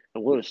week.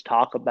 And we'll just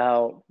talk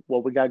about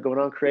what we got going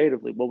on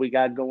creatively, what we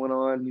got going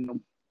on,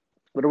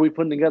 what are we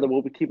putting together,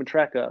 what we keeping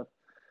track of.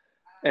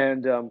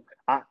 And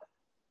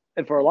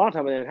for a long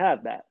time, I didn't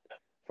have that.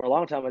 For a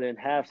long time, I didn't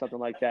have something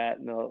like that,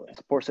 a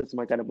support system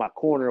like that in my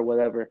corner or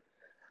whatever.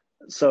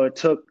 So it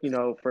took,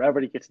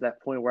 forever to get to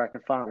that point where I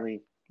can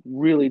finally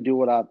really do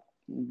what I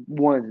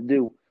wanted to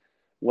do,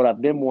 what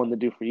I've been wanting to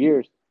do for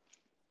years.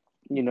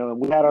 And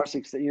we had our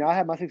success. I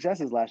had my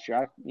successes last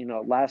year.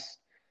 Last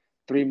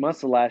 3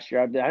 months of last year,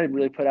 I didn't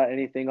really put out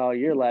anything all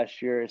year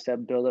last year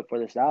except build up for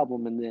this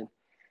album. And then,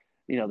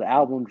 the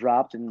album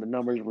dropped and the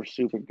numbers were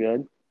super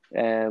good.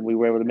 And we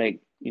were able to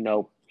make,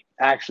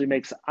 I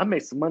made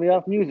some money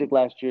off music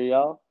last year,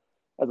 y'all,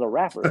 as a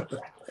rapper.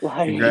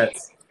 Like,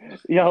 Congrats.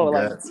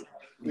 Congrats.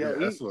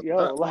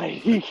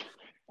 Like,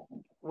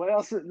 what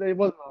else? It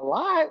wasn't a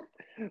lot,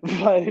 but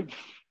like,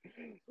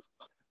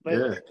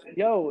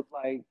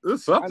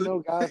 I know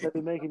guys that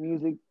been making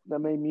music, that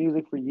made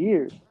music for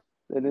years.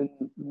 They didn't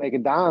make a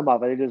dime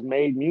off it. They just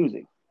made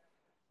music.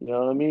 You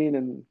know what I mean?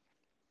 And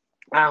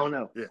I don't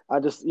know. Yeah. I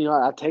just,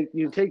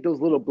 you take those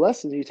little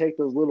blessings, you take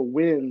those little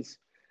wins,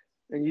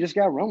 and you just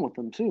got to run with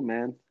them too,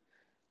 man.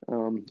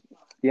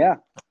 Yeah.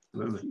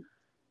 Absolutely.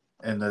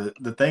 And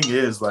the thing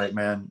is, like,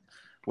 man,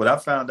 what I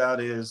found out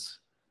is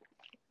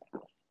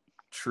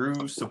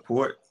true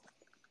support.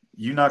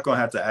 You're not going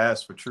to have to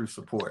ask for true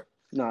support.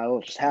 No,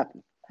 it'll just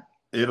happen.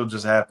 It'll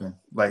just happen.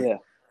 Like,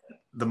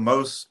 the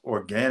most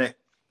organic,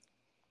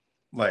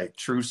 like,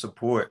 true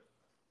support,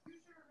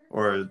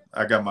 or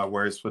I got my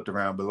words flipped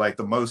around, but like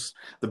the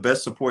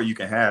best support you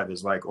can have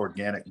is like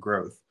organic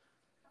growth.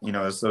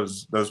 It's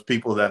those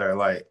people that are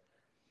like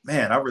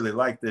man, I really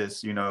like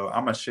this. I'm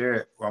gonna share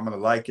it, or I'm gonna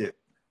like it,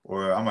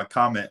 or I'm gonna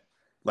comment.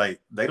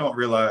 Like, they don't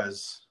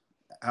realize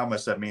how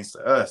much that means to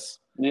us.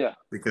 Yeah.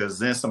 Because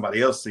then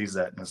somebody else sees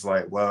that and it's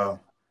like,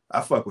 well,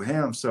 I fuck with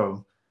him,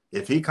 so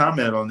if he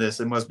commented on this,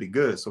 it must be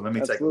good. So let me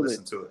take a Absolutely.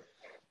 listen to it.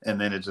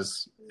 And then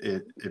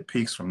it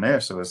peaks from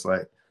there. So it's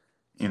like,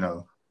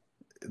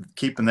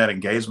 keeping that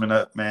engagement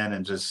up, man,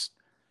 and just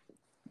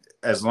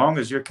as long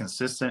as you're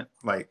consistent,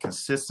 like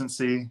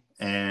consistency,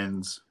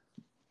 and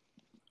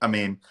I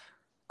mean,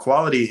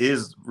 quality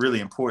is really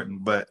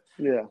important, but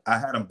yeah, I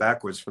had them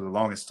backwards for the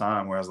longest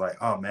time where I was like,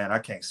 oh man, I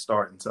can't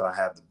start until I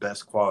have the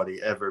best quality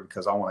ever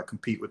because I want to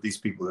compete with these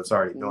people that's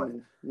already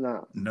doing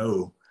it.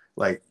 No,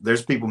 like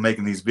there's people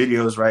making these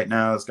videos right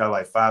now. It's got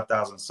like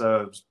 5,000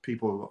 subs.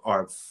 People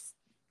are,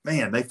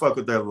 man, they fuck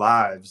with their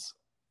lives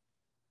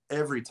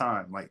every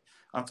time. Like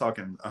I'm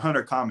talking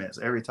 100 comments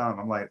every time.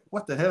 I'm like,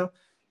 what the hell?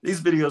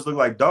 These videos look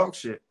like dog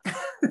shit.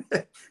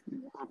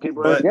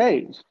 People are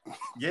engaged.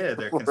 Yeah,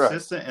 they're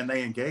consistent and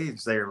they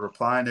engage. They're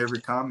replying to every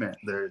comment.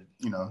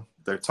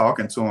 They're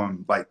talking to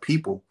them like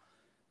people.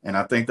 And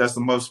I think that's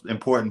the most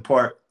important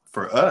part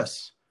for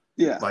us.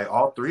 Yeah. Like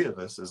all three of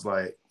us is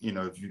like,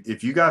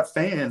 if you got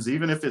fans,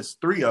 even if it's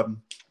 3 of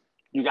them,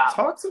 you got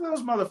talk to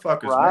those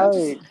motherfuckers,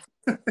 right.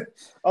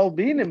 Man.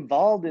 Being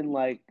involved in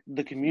like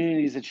the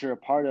communities that you're a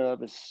part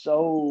of is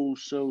so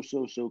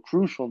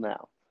crucial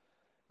now.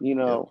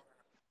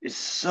 It's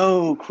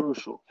so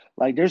crucial.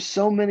 Like there's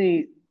so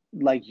many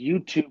like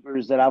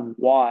YouTubers that I've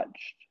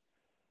watched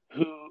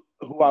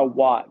who I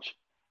watch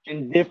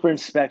in different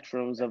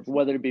spectrums of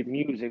whether it be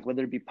music,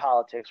 whether it be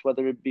politics,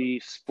 whether it be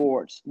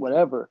sports,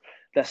 whatever,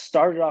 that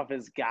started off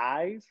as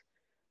guys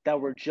that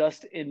were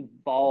just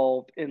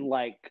involved in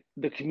like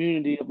the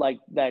community of like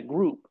that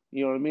group.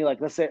 You know what I mean?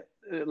 Like let's say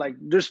like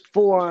just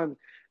full on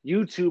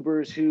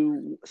YouTubers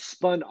who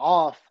spun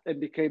off and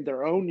became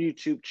their own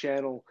YouTube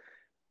channel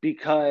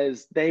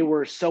because they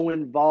were so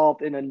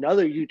involved in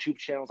another YouTube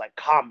channel's like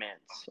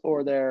comments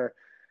or their,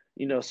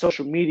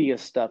 social media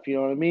stuff. You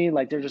know what I mean?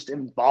 Like they're just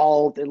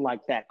involved in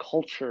like that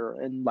culture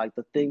and like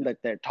the thing that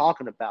they're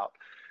talking about.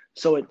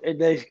 So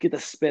they get to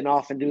spin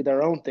off and do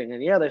their own thing.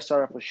 And yeah, they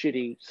start off with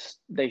shitty.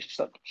 They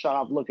start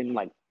off looking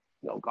like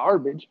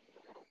garbage.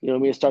 You know what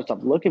I mean? It starts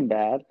off looking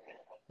bad,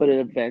 but it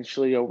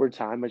eventually over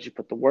time, as you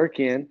put the work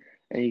in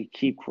and you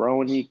keep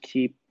growing,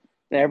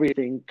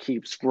 everything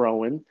keeps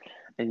growing,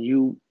 and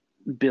you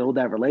build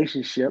that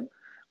relationship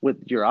with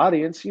your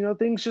audience,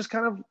 things just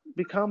kind of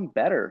become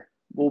better.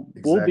 Will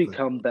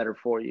become better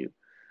for you.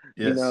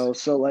 Yes.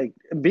 So like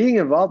being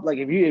involved, like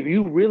if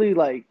you really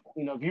like,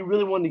 if you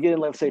really wanted to get in,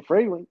 let's say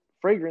fragrance,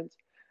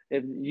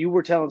 if you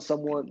were telling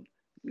someone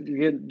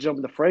to jump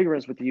into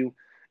fragrance with you,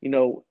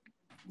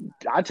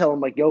 I tell them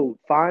like, yo,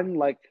 find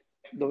like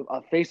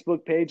a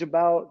Facebook page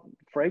about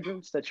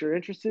fragrance that you're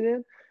interested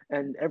in,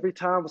 and every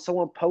time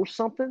someone posts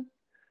something,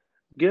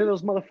 get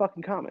those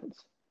motherfucking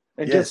comments.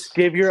 And just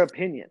give your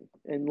opinion,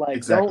 and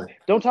like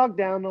don't talk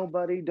down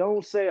nobody.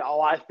 Don't say, oh,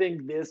 I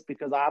think this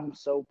because I'm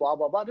so blah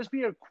blah blah. Just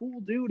be a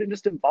cool dude and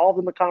just involved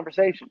in the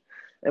conversation.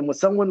 And when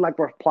someone like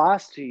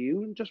replies to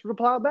you, just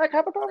reply back,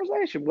 have a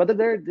conversation, whether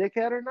they're a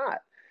dickhead or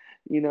not.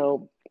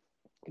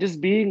 Just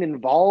being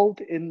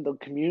involved in the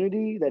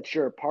community that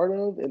you're a part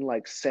of and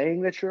like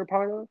saying that you're a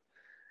part of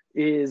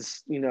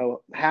is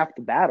half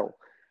the battle,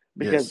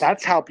 because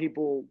that's how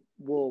people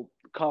will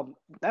come.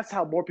 That's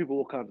how more people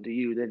will come to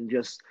you than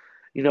just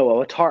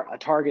a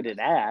targeted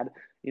ad,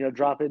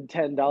 dropping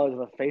 $10 of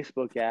a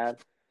Facebook ad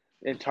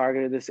and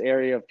targeted this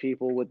area of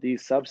people with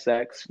these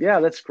subsects.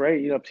 Yeah, that's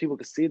great. People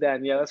can see that,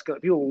 and yeah, that's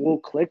good. People will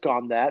click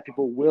on that.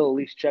 People will at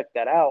least check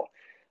that out.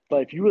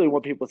 But if you really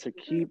want people to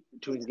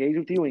engage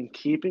with you and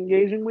keep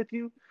engaging with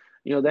you,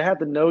 they have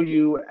to know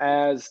you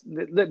as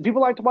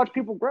people like to watch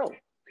people grow.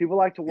 People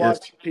like to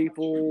watch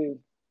people,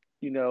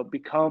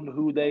 become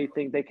who they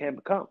think they can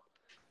become.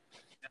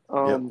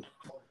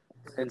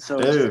 And so,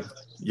 dude,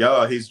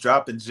 he's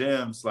dropping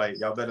gems. Like,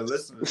 y'all better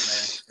listen to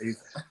this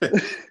man.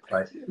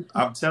 Like,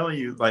 I'm telling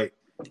you, like,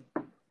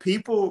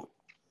 people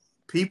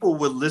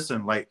would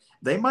listen. Like,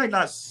 they might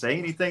not say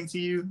anything to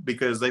you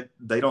because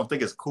they don't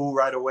think it's cool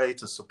right away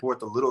to support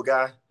the little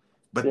guy,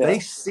 but they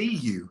see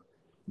you.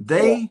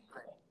 They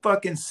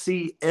fucking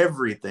see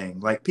everything.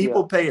 Like,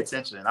 people pay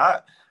attention.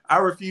 I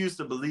refuse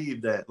to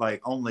believe that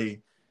like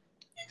only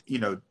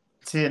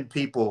 10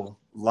 people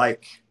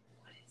like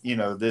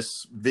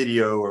this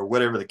video or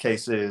whatever the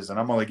case is, and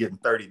I'm only getting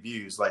 30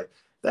 views. Like,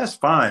 that's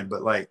fine.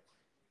 But like,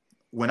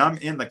 when I'm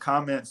in the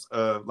comments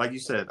of, like you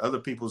said, other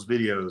people's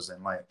videos,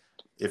 and like,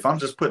 if I'm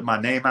just putting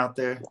my name out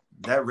there,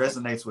 that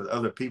resonates with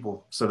other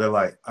people. So they're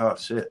like, oh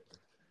shit,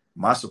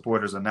 my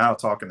supporters are now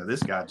talking to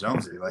this guy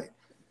Jonesy. Like,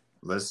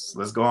 let's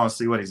go on and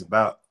see what he's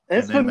about. And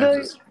it's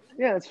familiar.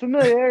 It's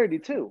familiarity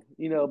too.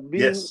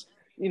 Being,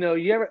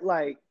 you ever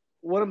like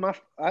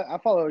I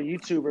follow a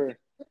YouTuber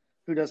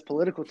who does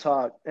political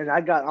talk, and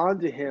I got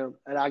onto him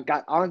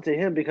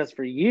because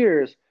for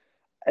years,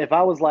 if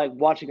I was like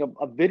watching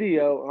a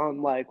video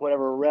on like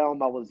whatever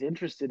realm I was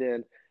interested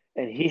in,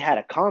 and he had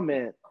a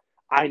comment,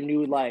 I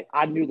knew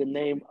the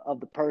name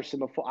of the person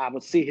before I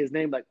would see his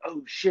name, like,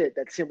 oh shit,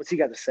 that's him. What's he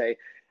got to say?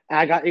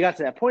 And it got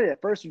to that point.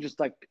 At first, it was just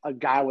like a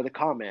guy with a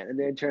comment, and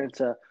then it turned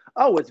to,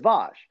 oh, it's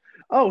Vosh.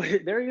 Oh,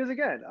 there he is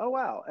again. Oh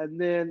wow. And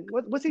then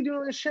what's he doing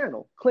on his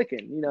channel?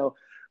 Clicking,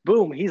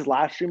 boom, he's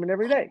live streaming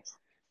every day.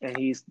 And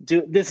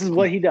this is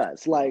what he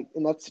does. Like,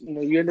 and that's,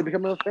 you end up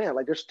becoming a fan.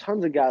 Like, there's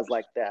tons of guys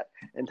like that,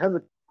 and tons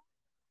of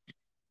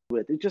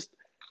with it. Just,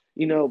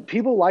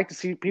 people like to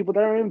see people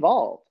that are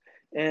involved.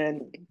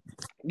 And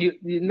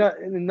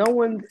no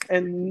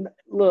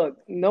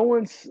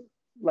one's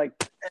like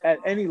at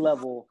any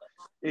level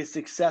is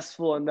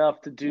successful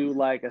enough to do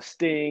like a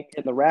Sting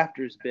in the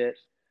Raptors bit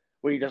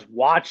where you're just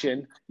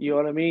watching, you know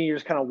what I mean? You're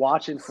just kind of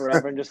watching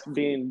forever and just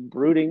being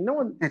brooding. No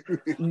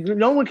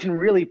one can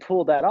really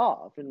pull that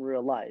off in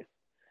real life.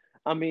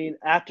 I mean,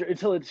 actually, I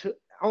should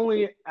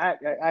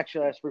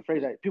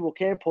rephrase that. People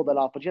can pull that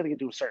off, but you have to get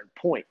to a certain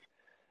point.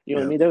 You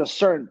know what I mean? There's a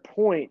certain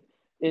point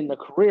in the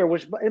career,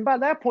 and by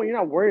that point, you're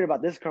not worried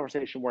about this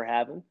conversation we're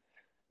having.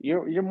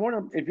 You're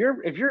more, if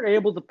you're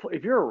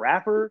a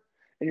rapper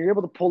and you're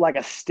able to pull like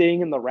a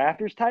Sting in the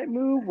Raptors type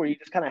move where you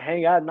just kind of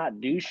hang out and not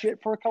do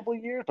shit for a couple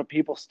of years, but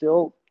people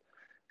still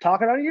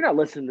talking on it. You're not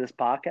listening to this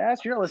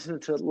podcast. You're not listening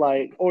to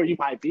or you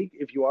might be.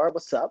 If you are,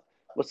 what's up?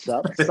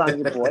 Sign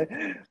your boy.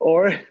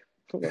 Or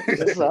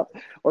hit us up.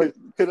 Or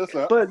hit us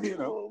up. But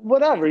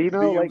whatever,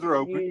 like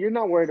you're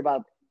not worried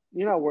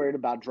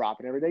about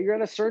dropping every day.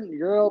 You're at a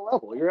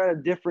level. You're at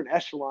a different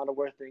echelon of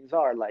where things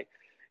are. Like,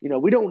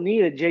 we don't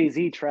need a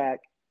Jay-Z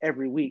track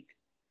every week.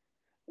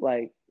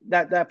 Like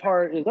that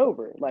part is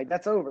over. Like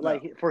that's over. No.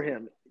 Like for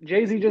him,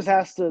 Jay-Z just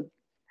has to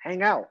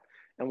hang out.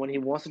 And when he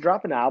wants to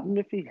drop an album,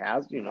 if he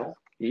has,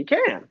 he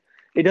can.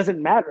 It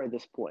doesn't matter at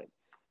this point,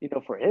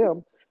 for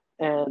him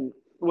and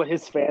what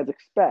his fans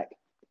expect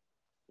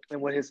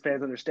and what his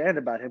fans understand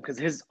about him. Because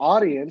his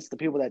audience, the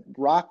people that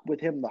rock with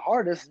him the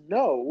hardest,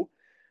 know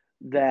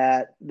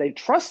that they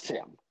trust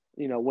him,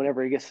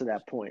 whenever he gets to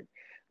that point.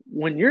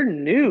 When you're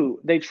new,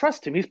 they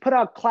trust him. He's put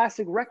out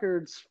classic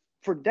records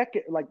for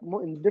decades, like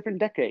in different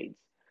decades,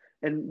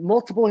 and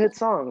multiple hit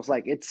songs.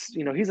 Like it's,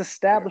 he's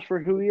established for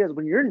who he is.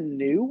 When you're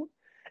new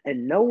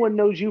and no one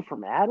knows you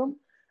from Adam,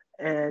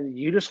 and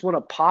you just want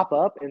to pop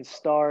up and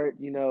start,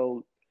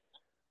 you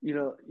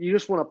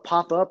just want to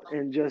pop up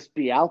and just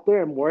be out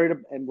there and worried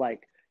and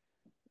like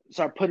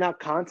start putting out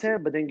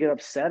content, but then get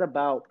upset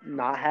about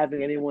not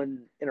having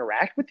anyone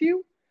interact with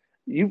you.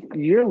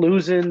 You're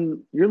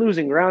losing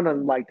ground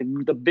on like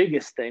the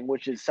biggest thing,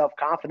 which is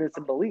self-confidence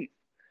and belief.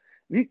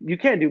 You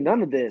can't do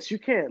none of this. You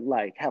can't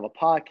like have a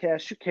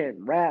podcast. You can't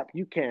rap.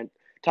 You can't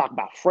talk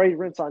about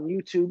fragrance on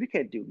YouTube. You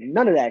can't do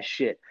none of that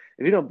shit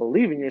if you don't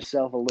believe in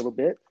yourself a little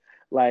bit.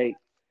 Like,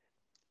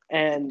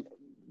 and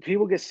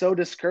people get so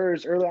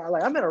discouraged early.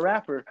 Like I met a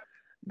rapper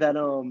that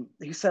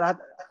he said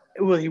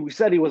he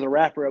said he was a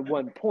rapper at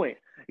one point.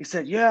 He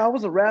said, yeah, I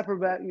was a rapper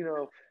back,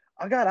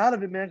 I got out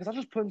of it, man, because I was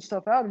just putting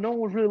stuff out and no one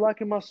was really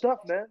liking my stuff,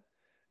 man.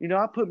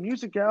 I put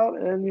music out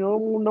and, no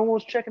one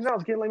was checking it out. I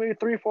was getting like maybe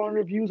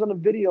 300-400 views on the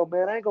video,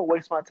 man. I ain't going to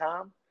waste my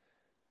time.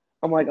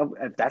 I'm like,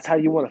 if that's how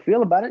you want to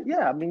feel about it,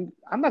 yeah. I mean,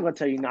 I'm not going to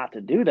tell you not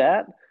to do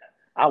that.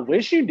 I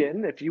wish you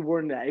didn't. If you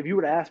would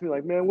have asked me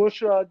like, man, what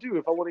should I do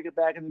if I want to get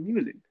back into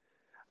music?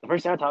 The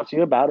first thing I talk to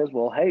you about is,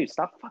 well, hey,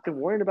 stop fucking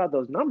worrying about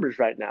those numbers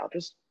right now.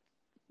 Just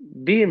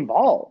be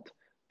involved.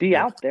 Be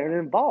out there and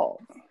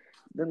involved.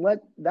 Then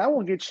that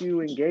will get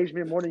you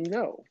engagement more than you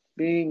know.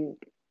 Being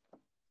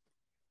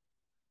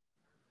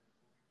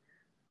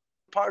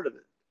part of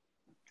it.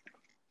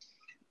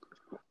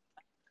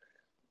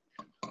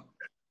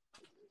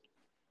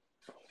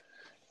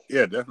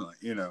 Yeah, definitely.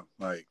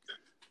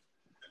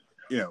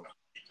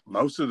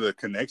 Most of the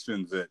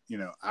connections that,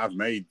 I've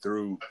made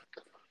through,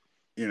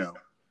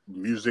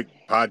 music,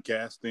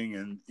 podcasting,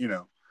 and,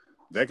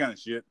 that kind of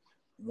shit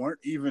weren't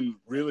even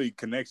really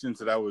connections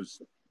that I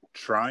was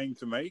trying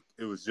to make.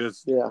 It was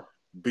just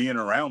being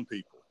around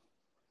people.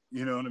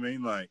 You know what I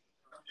mean? Like,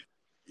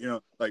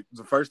 like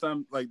the first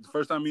time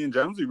me and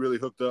Jonesy really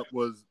hooked up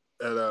was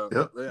at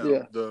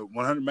the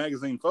 100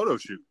 magazine photo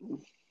shoot.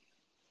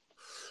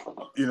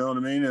 You know what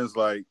I mean? It's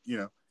like,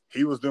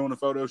 he was doing a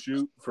photo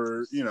shoot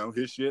for,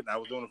 his shit, and I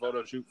was doing a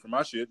photo shoot for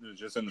my shit, and it was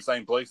just in the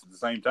same place at the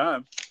same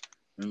time.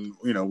 And,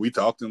 we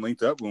talked and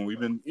linked up when we've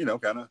been,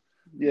 kind of,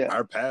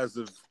 our paths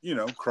have,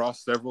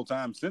 crossed several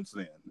times since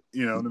then.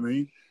 You know what I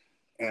mean?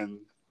 And,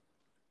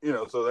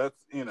 so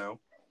that's,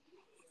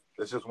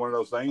 that's just one of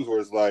those things where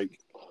it's like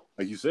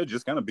you said,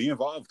 just kind of be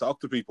involved,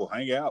 talk to people,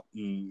 hang out,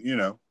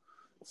 and,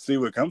 see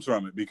what comes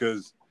from it,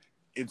 because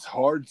it's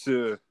hard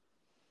to,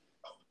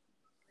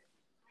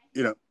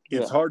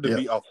 it's hard to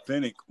be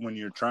authentic when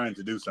you're trying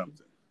to do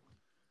something.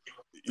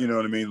 You know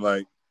what I mean?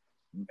 Like,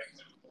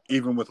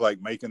 even with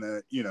like making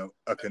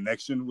a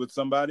connection with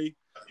somebody,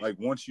 like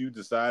once you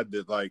decide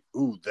that like,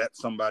 ooh, that's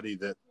somebody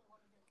that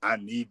I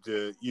need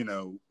to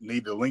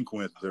link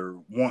with or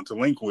want to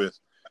link with,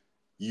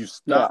 you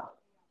stop.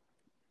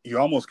 You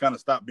almost kind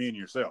of stop being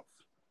yourself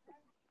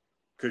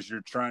because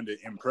you're trying to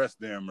impress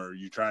them, or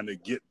you're trying to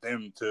get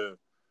them to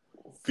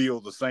feel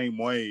the same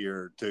way,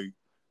 or to,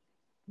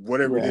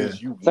 whatever it Yeah.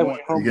 is you It's like when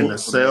want your You get in homeboy. a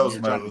from them, sales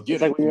you're trying to mode. get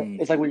It's it. like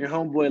it's like when your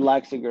homeboy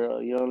likes a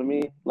girl. You know what I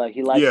mean? Like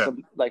he likes Yeah.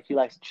 he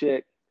likes a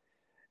chick,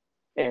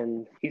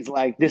 and he's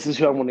like, "This is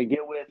who I want to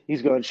get with."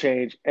 He's going to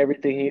change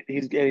everything.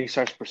 And he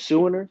starts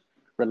pursuing her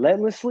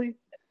relentlessly,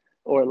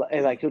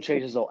 and like he'll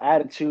change his own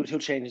attitude. He'll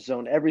change his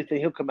own everything.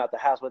 He'll come out the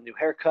house with a new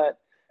haircut.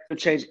 He'll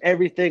change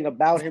everything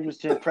about him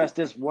just to impress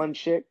this one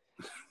chick.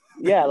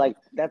 Yeah, like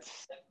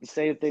that's the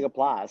same thing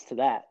applies to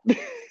that.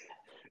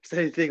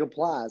 Same thing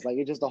applies. Like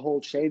it's just a whole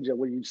change up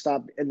when you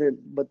stop, and then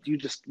but you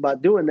just by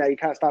doing that you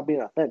kind of stop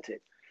being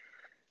authentic,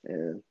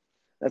 and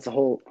that's a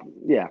whole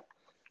yeah.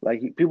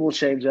 Like people will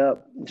change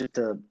up just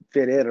to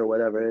fit in or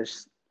whatever.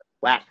 It's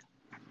whack.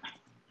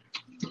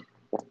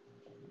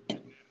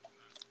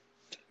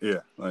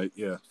 Yeah, like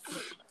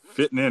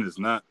fitting in is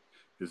not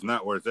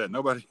where it's at.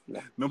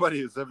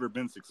 Nobody has ever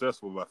been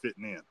successful by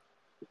fitting in.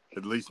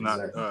 At least not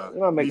Exactly. You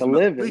want to make a at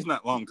living. least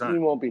not long You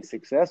time. won't be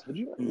successful.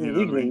 You You know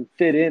can what I mean?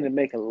 fit in and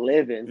make a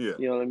living. Yeah.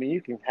 You know what I mean?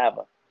 You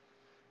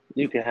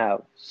can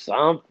have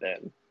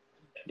something,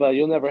 but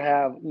you'll never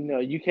have.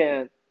 You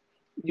can't.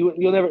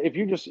 You'll never if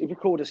you're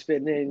cool with just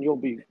fitting in. You'll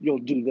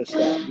do this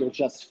that. You'll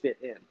just fit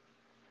in.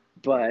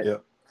 But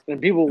Yep.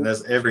 and people And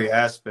that's every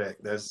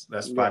aspect. That's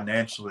Yeah.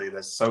 financially,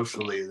 that's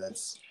socially,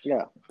 that's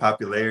yeah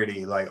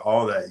popularity, like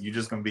all that. You're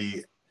just gonna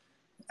be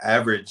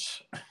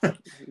average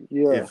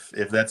yeah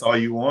if that's all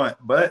you want.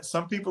 But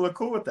some people are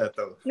cool with that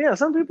though. yeah.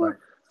 Some people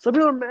Like,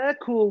 are mad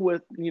cool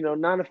with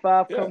 9 to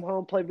 5, Yeah. come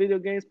home, play video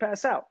games,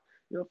 pass out.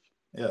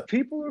 yeah.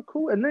 People are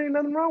cool, and there ain't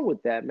nothing wrong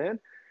with that, man.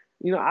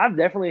 I've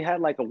definitely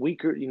had like a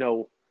weaker,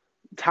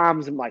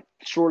 times in like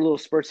short little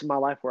spurts in my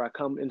life where I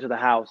come into the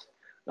house,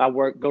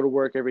 go to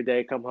work every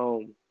day, come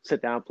home,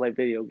 sit down, play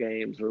video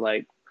games, or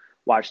like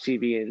watch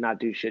TV and not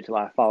do shit till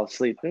I fall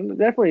asleep. And it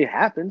definitely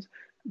happens.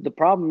 The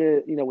problem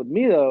is, with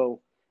me though,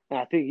 and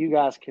I think you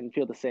guys can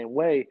feel the same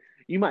way.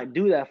 You might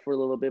do that for a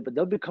little bit, but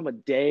there'll become a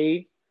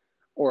day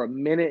or a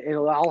minute, and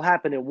it'll all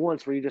happen at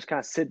once where you just kind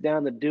of sit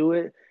down to do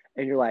it,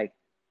 and you're like,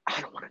 I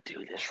don't want to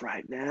do this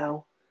right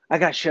now. I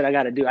got shit I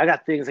got to do. I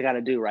got things I got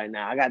to do right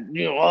now. I got,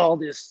 all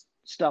this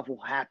stuff will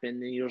happen,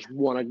 and you just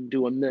want to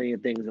do a million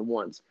things at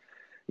once.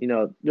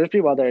 There's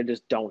people out there that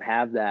just don't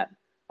have that,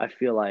 I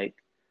feel like.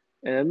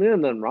 And I mean, there's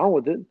nothing wrong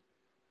with it.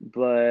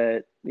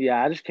 But,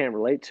 yeah, I just can't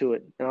relate to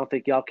it. And I don't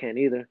think y'all can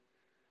either.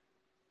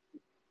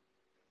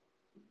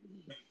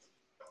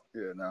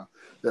 Yeah, no,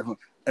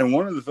 definitely. And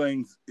one of the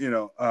things,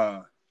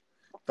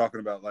 talking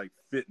about like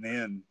fitting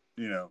in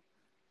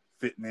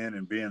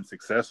and being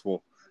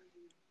successful.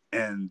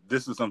 And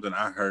this is something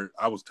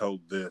I was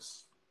told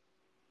this,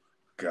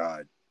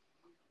 God,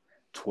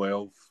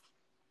 12,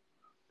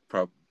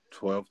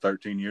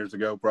 13 years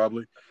ago,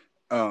 probably.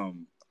 I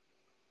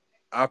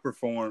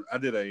performed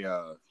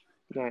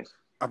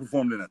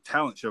in a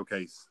talent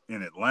showcase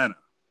in Atlanta.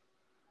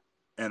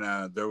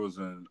 And there was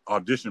an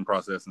audition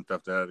process and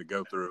stuff that I had to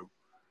go through.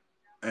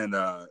 And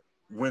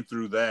went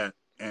through that.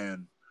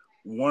 And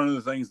one of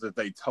the things that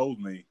they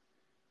told me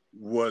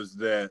was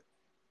that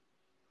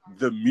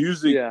the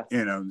music,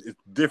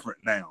 it's different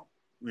now,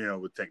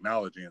 with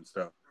technology and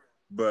stuff.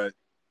 But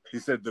he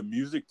said the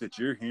music that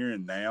you're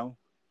hearing now,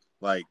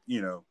 like,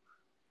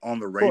 on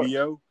the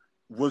radio,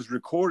 was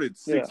recorded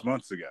 6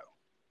 months ago.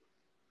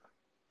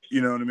 You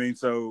know what I mean?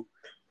 So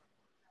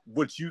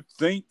what you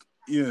think,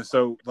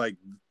 so like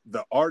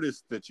the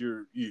artists that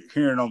you're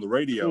hearing on the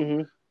radio,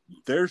 Mm-hmm.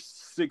 they're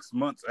 6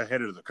 months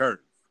ahead of the curve.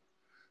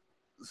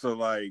 So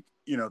like,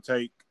 I'm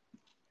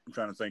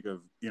trying to think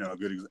of, a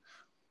good example.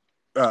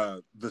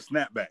 The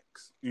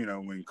snapbacks,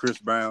 when Chris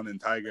Brown and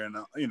Tiger and,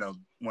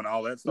 when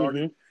all that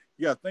started, Mm-hmm.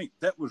 you got to think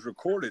that was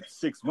recorded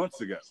 6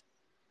 months ago.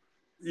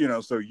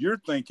 So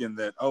you're thinking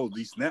that,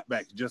 these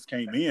snapbacks just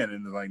came in,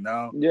 and like,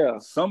 no,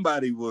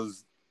 somebody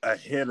was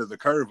ahead of the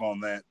curve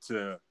on that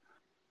to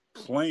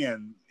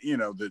plan,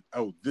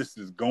 that, this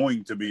is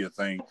going to be a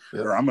thing,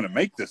 or I'm going to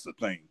make this a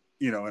thing,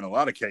 in a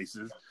lot of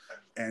cases.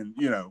 And,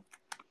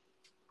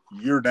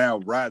 you're now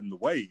riding the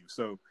wave.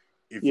 So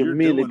if you're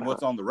doing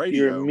what's on the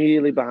radio, you're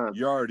immediately behind.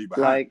 You're already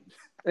behind. Like,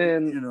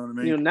 and you know what I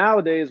mean?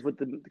 Nowadays with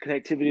the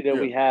connectivity that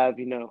we have,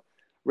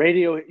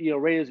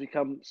 radio's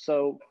become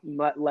so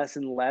much less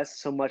and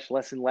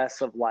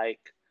less of like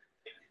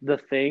the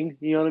thing.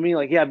 You know what I mean?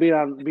 Like, yeah, being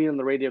on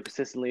the radio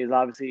consistently is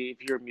obviously,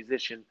 if you're a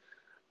musician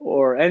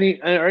or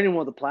anyone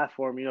with a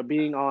platform,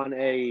 being on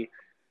a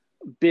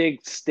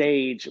big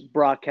stage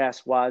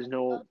broadcast wise,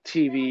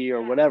 TV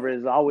or whatever,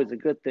 is always a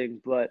good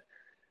thing. But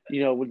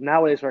with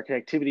nowadays for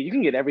connectivity, you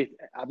can get everything.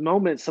 At the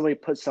moment somebody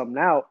puts something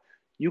out,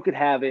 you could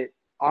have it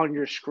on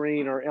your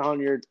screen or on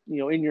your,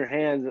 in your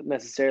hands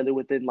necessarily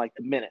within like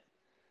the minute,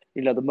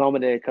 the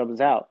moment that it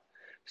comes out.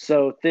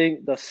 So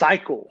the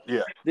cycle,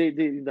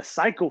 the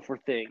cycle for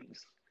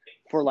things,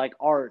 for like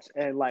art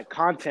and like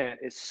content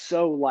is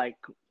so like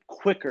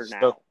quicker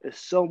now. It's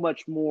so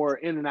much more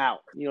in and out.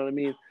 You know what I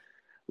mean?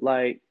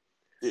 Like,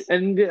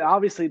 and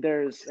obviously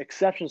there's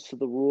exceptions to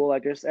the rule. I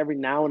guess every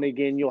now and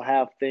again you'll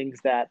have things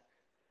that,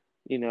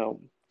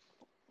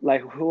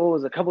 like what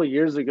was a couple of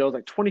years ago,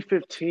 like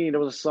 2015, there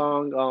was a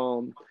song,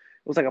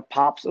 it was like a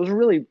pop. It was a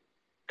really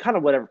kind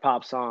of whatever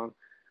pop song,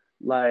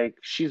 like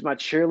She's My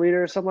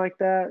Cheerleader or something like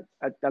that.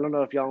 I don't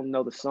know if y'all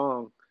know the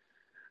song,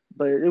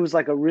 but it was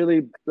like a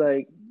really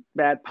like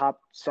bad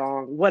pop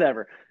song,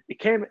 whatever.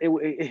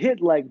 It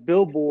hit like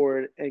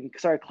Billboard and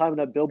started climbing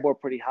up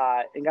Billboard pretty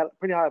high and got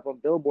pretty high up on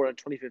Billboard in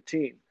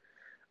 2015.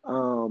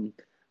 Um,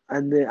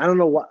 and then I don't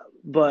know what,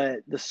 but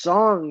the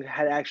song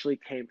had actually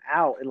came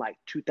out in like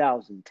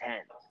 2010.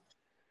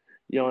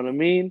 You know what I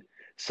mean?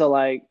 So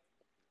like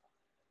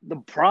the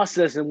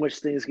process in which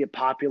things get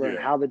popular and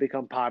how they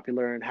become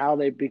popular and how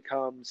they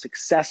become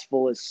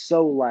successful is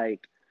so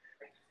like,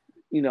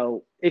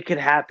 it could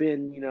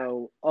happen,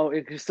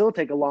 it could still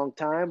take a long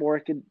time, or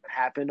it could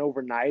happen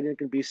overnight and it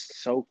can be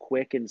so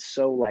quick and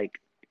so like,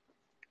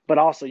 but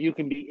also you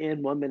can be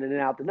in 1 minute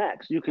and out the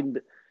next. You can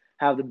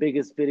have the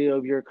biggest video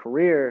of your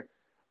career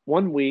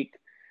one week,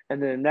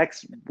 and then the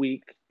next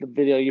week, the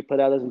video you put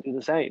out doesn't do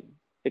the same.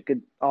 It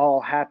could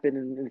all happen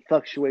and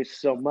fluctuate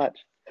so much.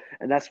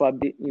 And that's why,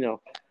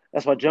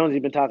 that's why Jonesy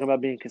been talking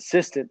about being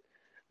consistent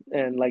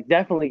and like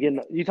definitely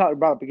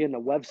brought up getting a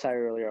website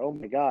earlier. Oh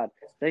my God.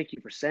 Thank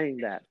you for saying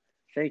that.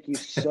 Thank you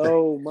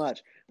so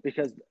much,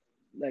 because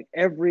like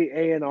every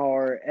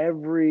A&R,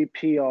 every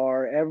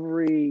PR,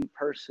 every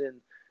person,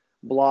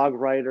 blog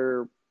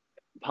writer,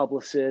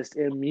 publicist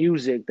in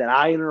music that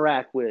I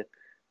interact with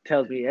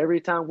tells me every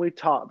time we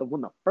talk,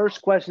 one of the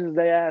first questions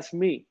they ask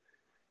me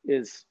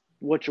is,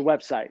 what's your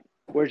website?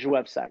 Where's your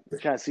website?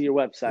 Can I see your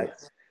website?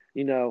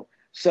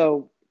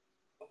 So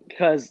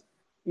because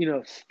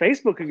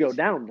Facebook could go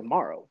down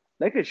tomorrow.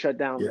 They could shut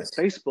down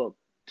Facebook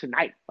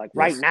tonight, like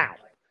right now.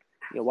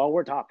 While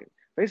we're talking,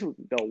 Facebook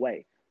can go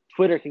away.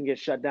 Twitter can get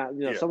shut down.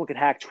 Someone could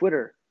hack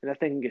Twitter and that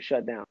thing can get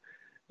shut down.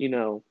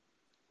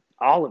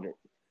 All of it.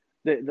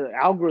 The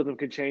algorithm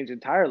could change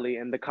entirely,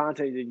 and the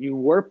content that you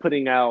were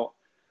putting out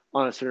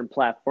on a certain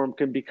platform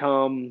can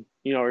become,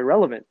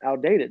 irrelevant,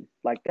 outdated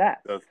like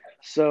that.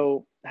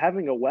 So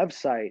having a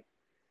website,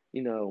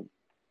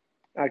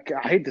 I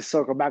hate to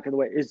circle back in the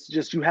way. It's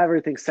just you have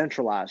everything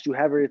centralized. You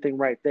have everything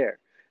right there.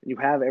 You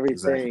have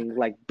everything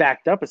like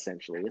backed up.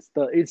 Essentially,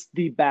 it's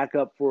the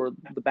backup for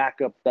the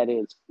backup that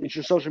is. It's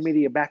your social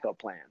media backup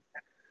plan.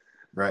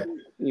 Right.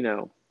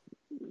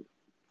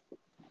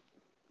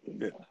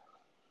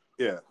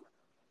 Yeah.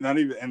 Not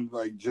even, and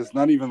like just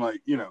not even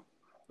like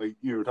like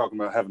you were talking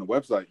about having a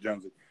website,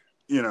 Jonesy.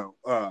 I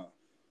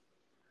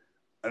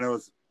know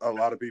it's a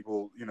lot of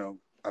people.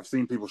 I've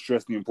seen people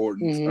stress the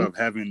importance of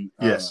having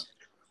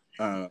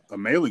a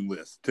mailing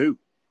list too.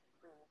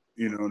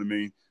 You know what I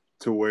mean?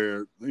 To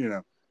where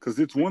because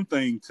it's one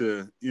thing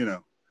to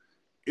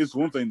it's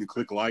one thing to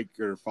click like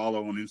or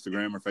follow on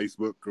Instagram or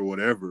Facebook or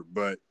whatever,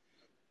 but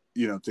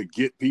to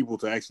get people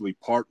to actually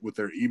part with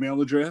their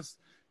email address,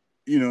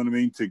 you know what I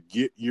mean, to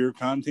get your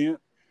content.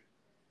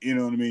 You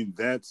know what I mean?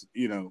 That's,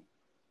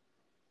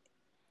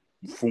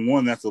 for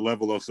one, that's a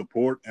level of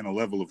support and a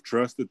level of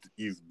trust that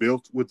you've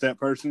built with that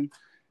person.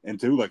 And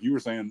two, like you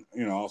were saying,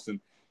 Austin,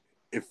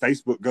 if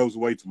Facebook goes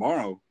away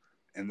tomorrow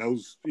and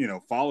those,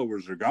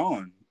 followers are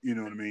gone, you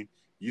know what I mean?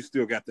 You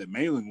still got that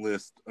mailing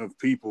list of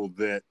people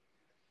that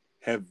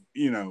have,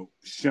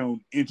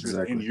 shown interest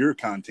in your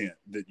content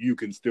that you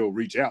can still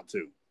reach out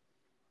to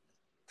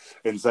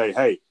and say,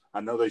 hey, I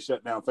know they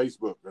shut down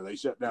Facebook or they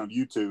shut down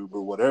YouTube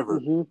or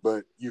whatever,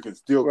 but you can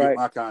still get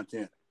my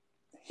content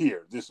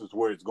here. This is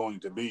where it's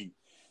going to be,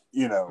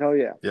 Oh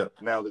yeah. Yep.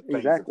 Now that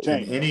things have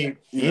changed. And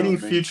any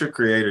future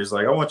creators,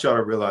 like I want y'all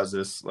to realize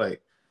this,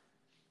 like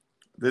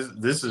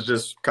this is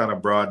just kind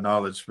of broad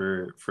knowledge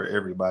for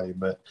everybody,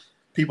 but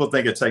people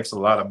think it takes a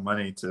lot of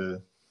money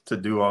to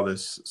do all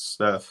this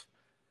stuff.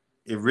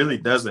 It really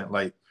doesn't.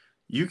 Like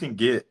you can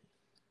get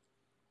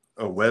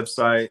a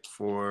website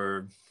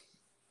for,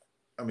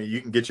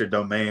 you can get your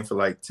domain for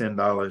like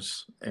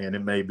 $10 and it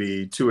may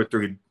be $2 or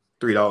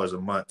 $3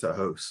 a month to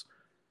host.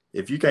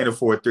 If you can't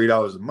afford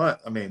 $3 a month,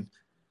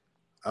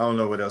 I don't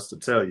know what else to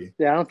tell you.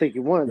 Yeah, I don't think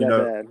you want it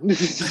that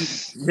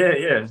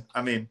bad.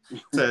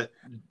 Yeah.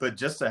 But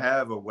just to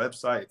have a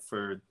website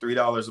for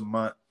 $3 a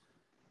month,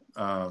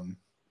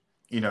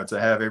 to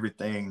have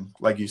everything,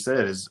 like you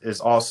said, is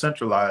all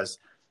centralized.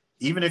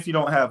 Even if you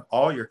don't have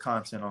all your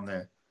content on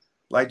there,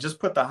 like just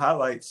put the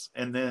highlights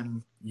and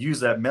then use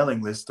that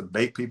mailing list to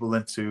bait people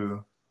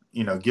into,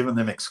 giving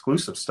them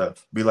exclusive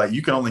stuff. Be like,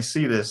 you can only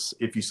see this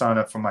if you sign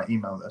up for my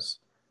email list.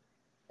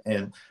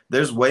 And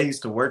there's ways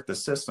to work the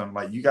system.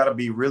 Like you got to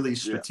be really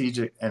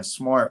strategic and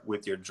smart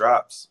with your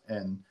drops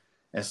and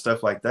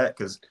stuff like that.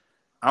 Cause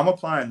I'm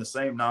applying the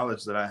same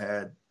knowledge that I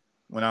had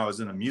when I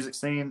was in the music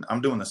scene.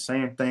 I'm doing the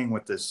same thing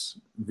with this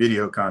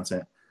video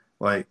content.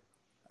 Like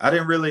I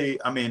didn't really,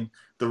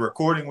 the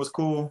recording was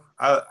cool.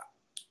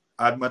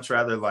 I'd much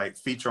rather like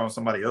feature on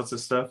somebody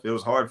else's stuff. It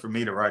was hard for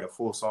me to write a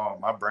full song.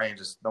 My brain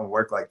just don't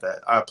work like that.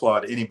 I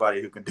applaud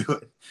anybody who can do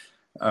it.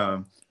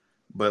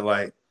 But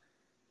like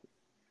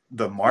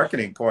the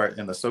marketing part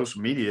and the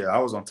social media, I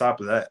was on top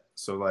of that.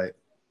 So like,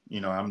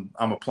 I'm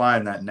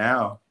applying that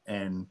now,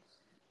 and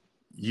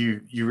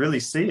you really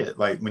see it.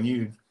 Like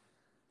when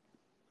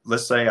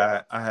let's say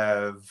I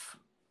have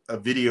a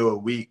video a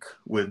week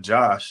with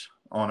Josh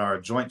on our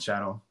joint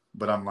channel,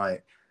 but I'm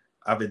like,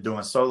 I've been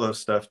doing solo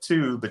stuff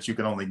too, but you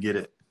can only get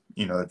it,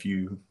 you know, if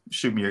you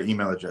shoot me your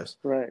email address.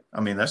 Right.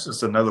 I mean, that's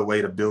just another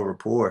way to build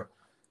rapport.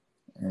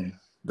 And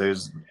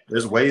there's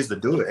ways to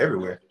do it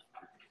everywhere.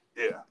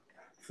 Yeah.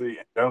 See,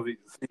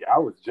 I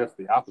was just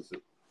the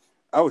opposite.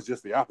 I was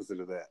just the opposite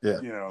of that. Yeah.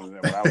 You know,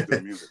 when I was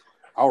doing music,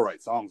 I'll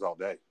write songs all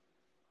day.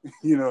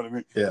 You know what I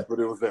mean? Yeah. But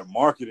it was that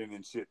marketing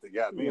and shit that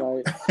got me.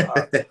 Right.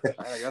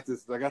 I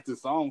got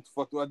this song. What the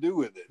fuck do I do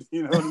with it?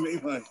 You know what I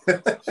mean? Like,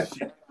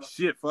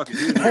 shit, fuck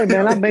it. Hey,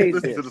 man, I made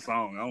listen this. to the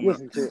song. I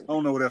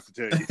don't know what else to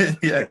tell you.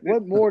 Yeah.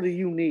 What more do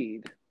you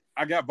need?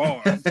 I got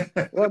bars.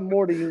 What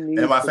more do you need?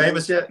 Am I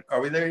famous yet? Are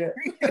we there yet?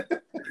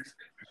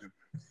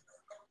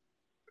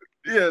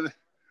 Yeah.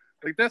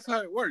 Like, that's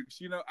how it works.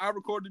 You know, I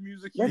record the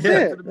music. That's Yeah.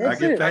 it. That's I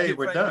get it. paid.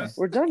 We're done.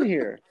 We're done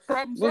here.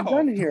 Problem We're solved.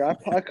 done here.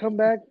 I come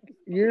back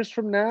years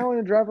from now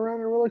and drive around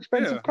in a real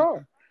expensive Yeah.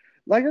 car.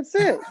 Like, that's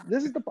it.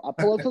 This is I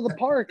pull up to the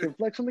park and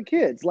flex on the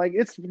kids. Like,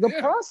 it's the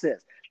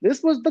process.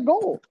 This was the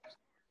goal.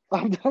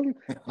 I've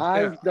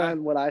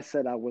done what I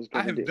said I was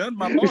I going to have do. done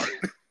my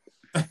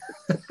part.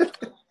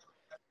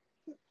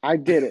 I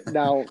did it.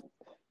 Now,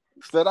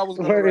 Said I was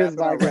going where to is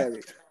my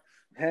Grammy?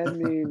 Hand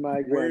me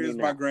my Grammy. Where is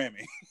now. my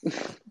Grammy?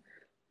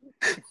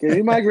 Give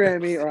me my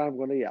Grammy or I'm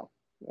going to yell.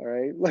 All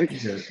right? Like,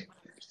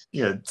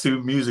 Yeah,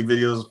 2 music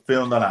videos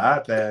filmed on an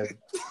iPad.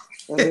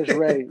 I'm just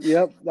ready.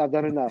 Yep, I've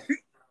done enough.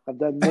 I've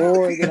done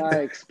more than I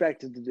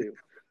expected to do.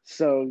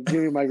 So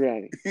give me my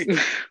Grammy.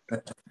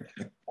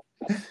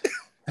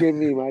 Give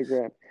me my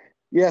Grammy.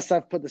 Yes,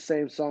 I've put the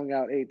same song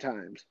out 8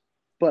 times,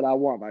 but I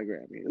want my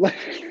Grammy.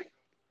 Like,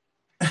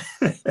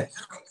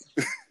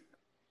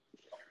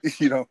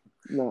 You know,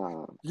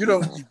 nah. you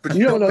don't. But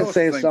You don't know the it's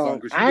same song.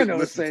 'cause you I didn't know the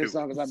listen same to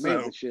song it. because I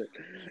made So, the shit.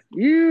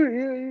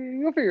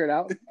 You'll figure it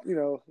out. You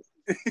know,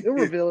 it'll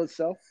reveal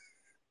itself.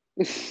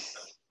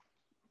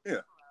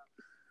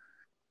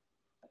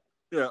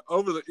 Yeah,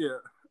 over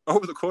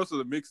the course of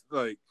the mix,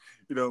 like,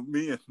 you know,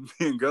 me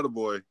and Gutter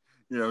Boy,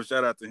 you know,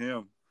 shout out to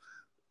him.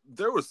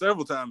 There were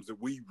several times that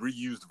we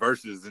reused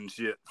verses and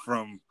shit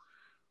from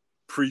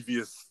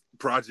previous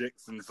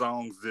projects and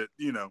songs that,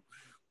 you know,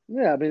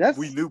 Yeah, I mean that's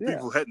we knew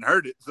people hadn't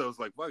heard it, so it's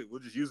like, fuck it, we'll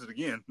just use it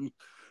again.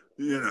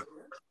 You know,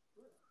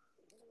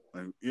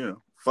 like, you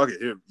know, fuck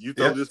it. Here, you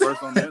throw this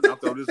verse on that, and I'll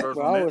throw this verse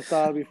Well, on I that. always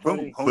thought it'd be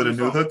funny. Boom, whole Put a new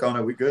new song. hook on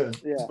it. We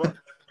good.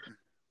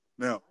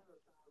 Yeah.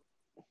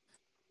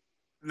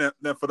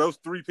 Now, for those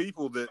 3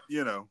 people that,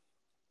 you know,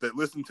 that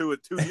listened to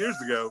it 2 years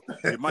ago,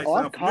 it might Oh,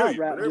 I've sound caught familiar,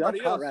 but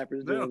everybody else,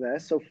 rappers no, doing that.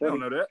 It's so they funny. don't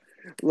know that.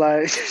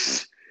 Like,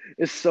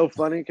 it's so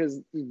funny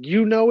because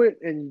you know it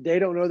and they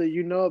don't know that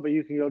you know it, but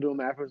you can go to them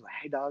afterwards like,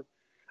 hey, dog,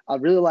 I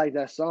really like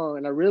that song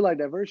and I really like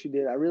that verse you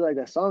did. I really like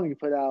that song you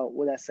put out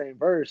with that same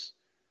verse.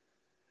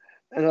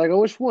 And they're like, oh,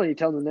 which one? You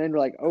tell them the name, they're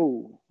like,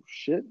 oh,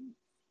 shit.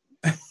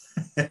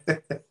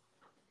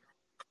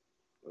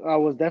 I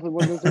was definitely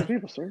one of those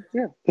people, sir.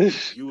 Yeah.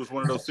 You was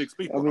one of those 6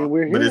 people. I mean,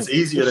 we're here. But it's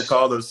easier to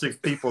call those 6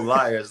 people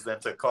liars than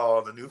to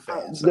call the new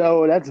fans. So,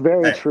 No, that's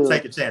very hey, true.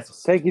 take your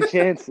chances. Take your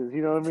chances.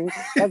 You know what I mean?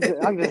 I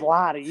can just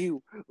lie to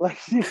you. Like,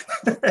 I just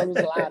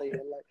lie to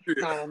you.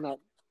 Like, I don't know.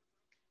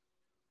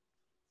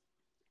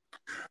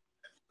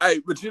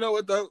 Hey, but you know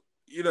what though?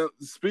 You know,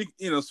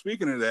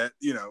 speaking of that,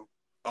 you know,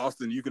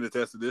 Austin, you can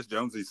attest to this.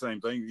 Jonesy, same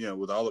thing. You know,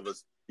 with all of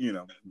us, you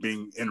know,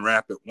 being in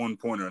rap at one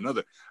point or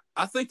another.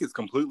 I think it's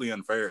completely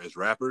unfair as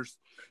rappers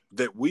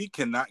that we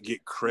cannot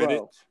get credit.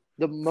 Bro,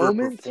 the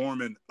moment for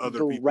performing other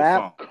the people's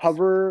rap songs.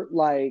 cover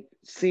like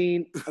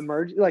scene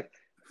emerges, like,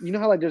 you know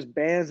how like there's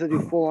bands that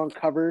do full on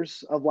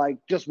covers of like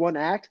just one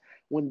act.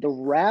 When the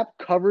rap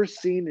cover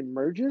scene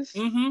emerges,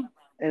 Mm-hmm.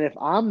 and if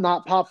I'm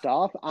not popped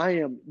off, I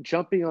am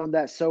jumping on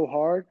that so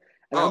hard,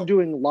 and Oh. I'm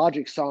doing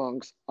Logic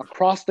songs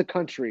across the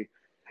country.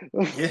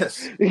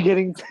 Yes.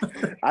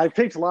 I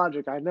picked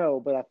Logic, I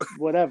know, but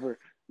whatever.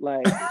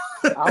 Like,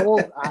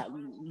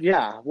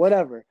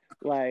 whatever.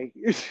 Like,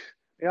 yeah,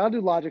 I'll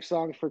do Logic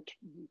songs for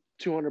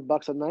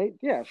 $200 a night.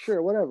 Yeah,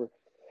 sure, whatever.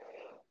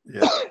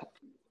 Yeah.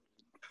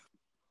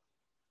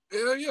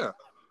 Yeah.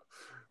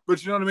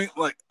 But you know what I mean?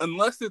 Like,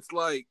 unless it's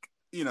like,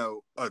 you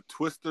know, a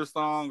Twister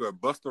song or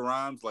Busta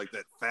Rhymes, like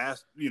that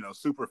fast, you know,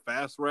 super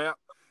fast rap,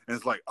 and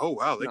it's like, oh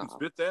wow, they can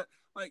spit that.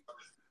 Like,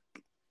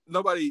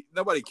 nobody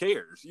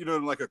cares. You know,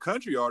 like a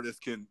country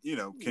artist can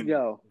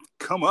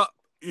come up,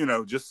 you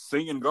know, just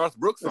singing Garth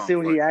Brooks songs. Let's see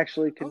what like, he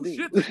actually can oh do.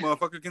 shit, this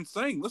motherfucker can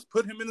sing. Let's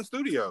put him in the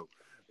studio.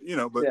 You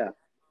know, but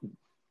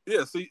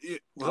yeah. See,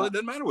 it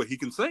doesn't matter what he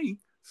can sing.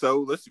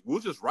 So we'll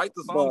just write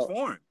the songs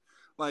for him.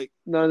 Like,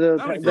 none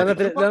of it's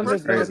beneficial.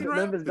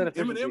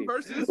 Eminem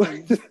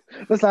versus.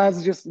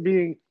 Besides just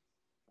being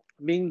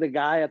the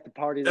guy at the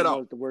party that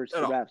knows the words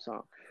to the rap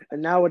song.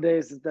 And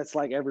nowadays, that's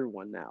like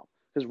everyone now,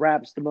 because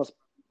rap's the most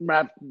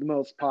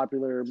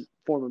popular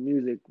form of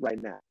music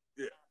right now.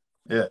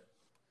 Yeah.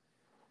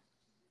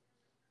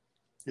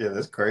 Yeah,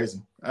 that's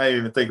crazy. I didn't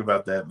even think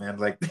about that, man.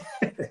 Like,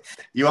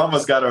 you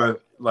almost gotta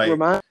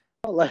remind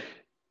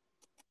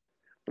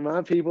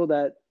people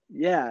that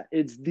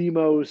it's the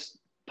most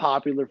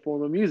popular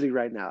form of music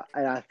right now,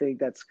 and I think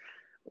that's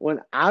when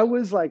I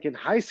was like in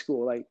high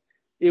school, like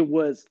it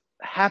was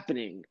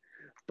happening,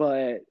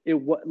 but it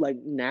was like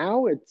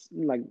now it's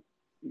like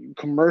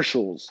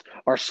commercials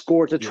are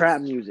scored to trap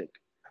music.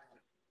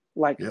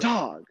 Like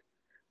dog,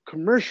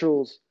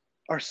 commercials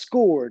are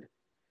scored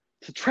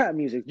to trap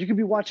music. You could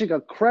be watching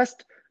a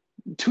Crest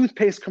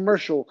toothpaste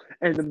commercial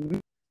and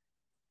the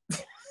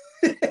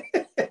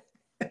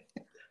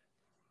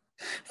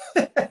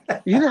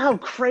you know how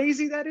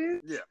crazy that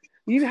is? Yeah.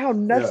 You know how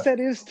nuts that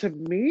is to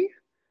me?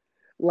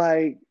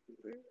 Like,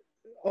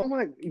 oh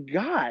my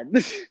God.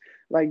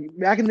 Like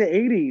back in the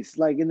 80s,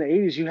 like in the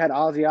 80s, you had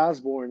Ozzy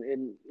Osbourne,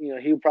 and you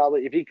know, he would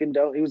probably, if he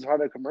condoned, he was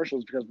part of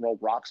commercials because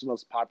rock's the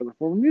most popular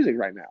form of music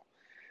right now.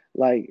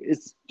 Like,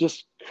 it's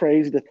just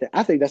crazy to think.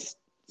 I think that's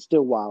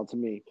still wild to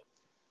me.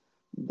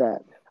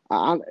 That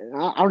I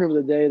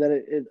remember the day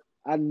that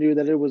I knew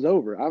that it was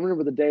over. I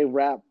remember the day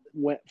rap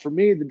went, for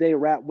me, the day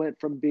rap went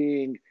from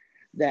being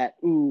that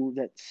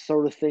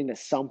sort of thing that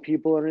some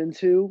people are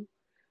into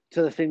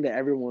to the thing that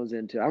everyone's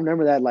into. I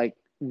remember that like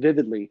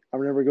vividly. I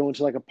remember going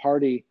to like a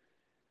party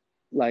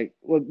like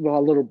with my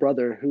little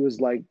brother who was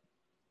like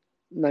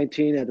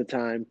 19 at the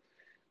time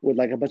with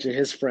like a bunch of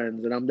his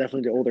friends, and I'm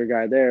definitely the older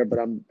guy there, but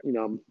I'm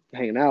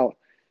hanging out,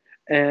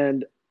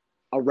 and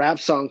a rap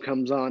song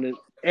comes on, and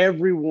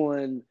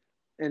everyone,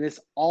 and it's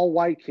all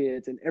white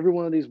kids, and every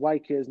one of these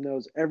white kids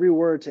knows every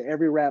word to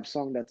every rap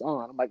song that's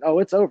on. I'm like, oh,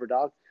 it's over,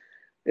 dog.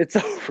 It's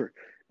over.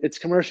 It's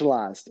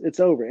commercialized. It's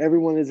over.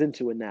 Everyone is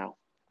into it now.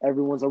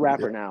 Everyone's a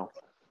rapper now.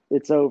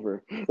 It's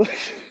over.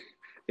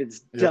 It's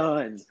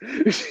done.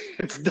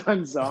 It's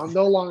done. So I'm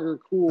no longer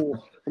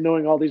cool for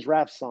knowing all these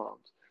rap songs.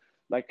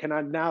 Like, can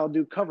I now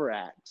do cover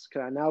acts?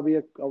 Can I now be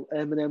a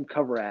Eminem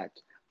cover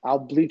act? I'll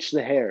bleach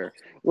the hair.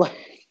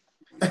 Like,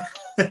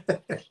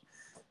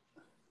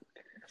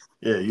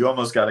 yeah, you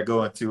almost got to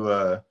go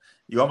into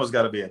you almost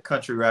got to be a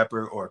country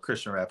rapper or a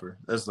Christian rapper.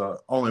 That's the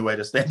only way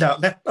to stand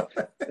out now.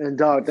 And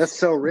dog, that's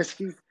so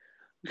risky.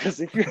 Because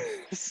if you're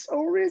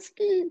so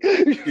risky,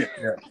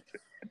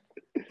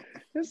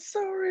 it's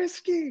so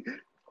risky.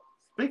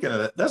 Speaking of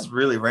that, that's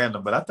really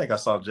random, but I think I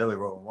saw Jelly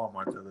Roll in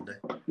Walmart the other day.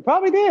 You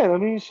probably did. I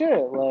mean,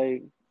 shit,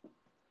 like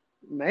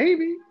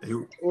maybe He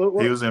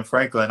was in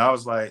Franklin. I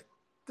was like,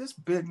 this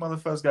big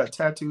motherfucker's got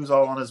tattoos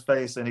all on his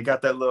face, and he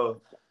got that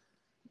little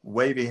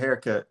wavy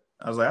haircut.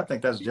 I was like, I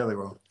think that's Jelly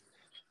Roll.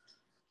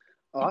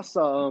 Oh, I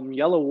saw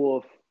Yellow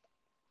Wolf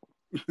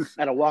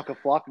at a Waka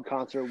Flocka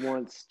concert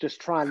once,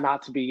 just trying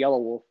not to be Yellow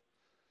Wolf.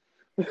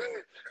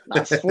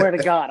 I swear to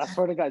God,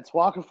 it's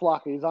Waka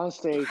Flocka. He's on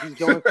stage, he's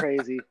going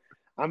crazy.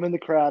 I'm in the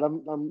crowd.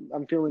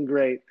 I'm feeling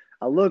great.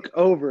 I look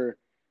over,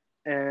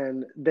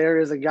 and there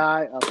is a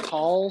guy, a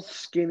tall,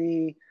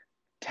 skinny,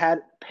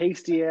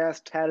 pasty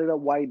ass, tatted up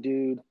white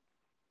dude,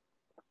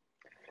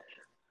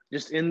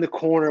 just in the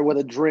corner with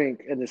a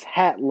drink and his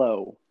hat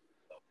low.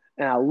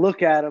 And I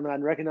look at him and I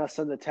recognize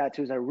some of the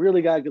tattoos. I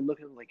really got a good look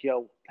at him, like,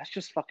 yo, that's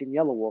just fucking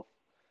Yellow Wolf.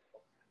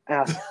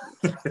 And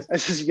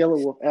that's just Yellow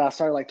Wolf. And I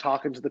started like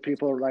talking to the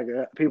people, like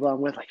people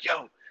I'm with, like,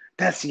 yo,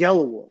 that's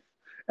Yellow Wolf.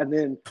 And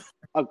then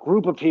a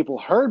group of people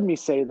heard me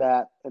say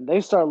that, and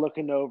they start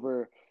looking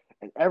over,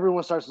 and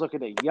everyone starts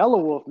looking at Yellow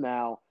Wolf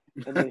now.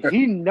 And then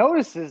he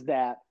notices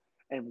that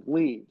and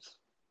leaves.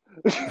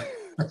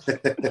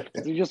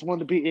 He just wanted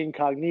to be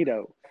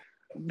incognito.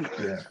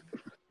 Yeah.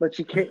 But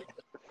you can't.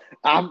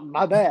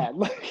 My bad.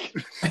 Like,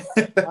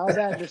 my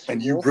bad, Mr.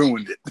 And you Wolf.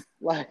 ruined it.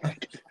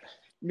 Like,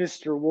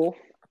 Mr. Wolf.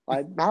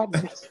 Like, not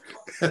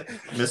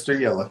Mr.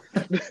 Yellow.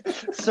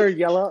 Sir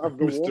Yellow of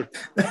the Wolf.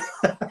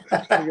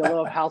 Sir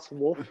Yellow of House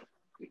Wolf.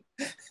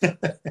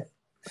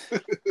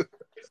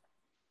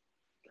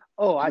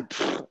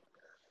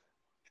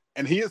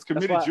 And he has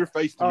committed your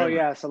face to memory. Oh,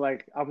 yeah. So,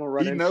 like, I'm going to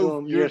run he into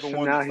him years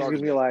from now. He's going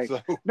to be like,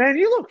 man,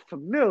 you look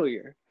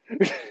familiar.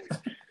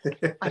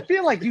 I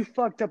feel like you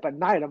fucked up a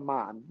night of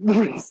mine.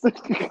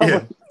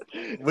 Yeah.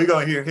 We're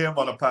going to hear him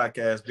on a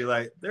podcast be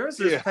like, there's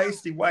this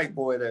pasty white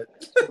boy that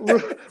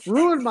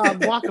ruined my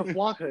Waka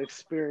Flocka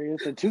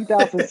experience in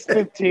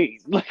 2015.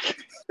 Like,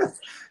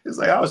 it's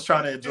like, I was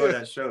trying to enjoy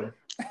that show.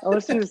 Oh,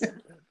 it's just...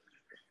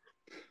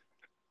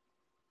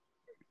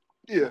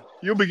 Yeah,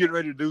 you'll be getting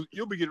ready to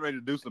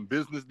do some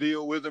business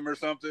deal with him or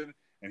something,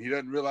 and he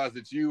doesn't realize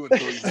it's you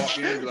until you walk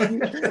in and be like,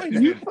 wait a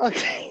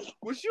minute.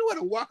 Was you at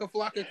a Waka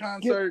Flocka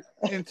concert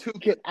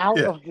Get out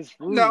of this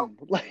room. No,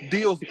 like,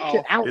 deals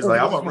off. He's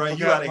like, I'm gonna run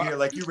you out of here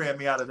like you ran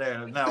me out of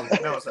there. And now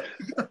it's like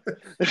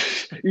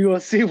you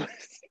will see what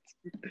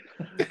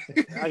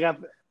I got.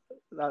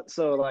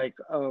 So like,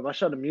 I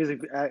shot a music.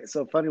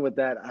 So funny with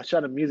that, I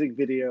shot a music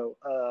video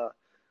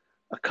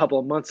a couple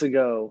of months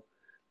ago.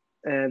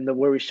 And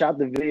where we shot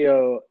the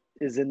video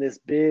is in this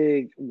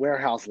big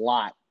warehouse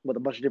lot with a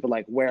bunch of different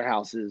like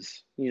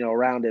warehouses,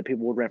 around it.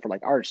 People would rent for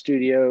like art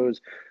studios.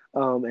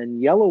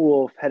 And Yellow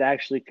Wolf had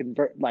actually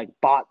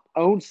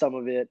owned some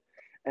of it,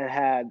 and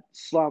had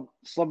Slum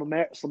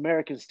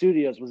American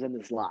Studios was in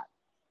this lot.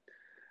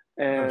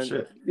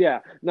 And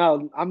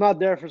no, I'm not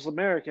there for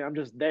Slumerican. I'm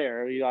just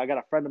there. I got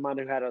a friend of mine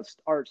who had an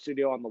art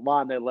studio on the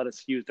lot, and they let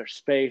us use their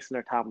space and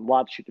their time on the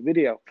lot to shoot the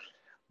video.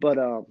 But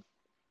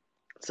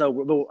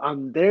So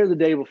I'm there the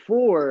day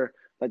before.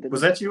 Like,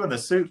 was that you in the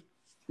suit?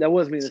 That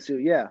was me in the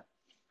suit. Yeah.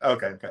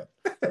 Okay.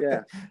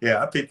 Yeah.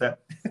 Yeah, I peeped that.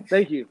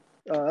 Thank you.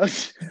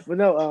 But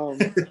no,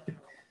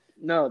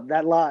 no,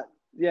 that lot.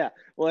 Yeah.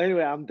 Well,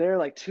 anyway, I'm there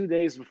like 2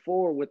 days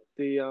before with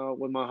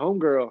with my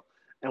homegirl,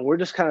 and we're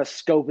just kind of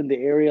scoping the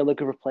area,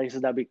 looking for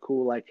places that'd be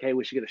cool. Like, hey,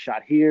 we should get a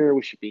shot here.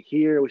 We should be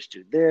here. We should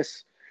do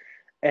this.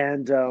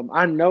 And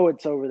I know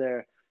it's over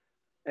there.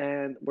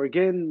 And we're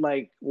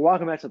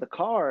walking back to the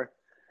car,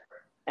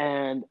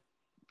 and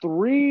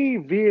 3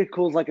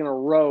 vehicles like in a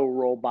row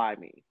roll by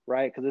me,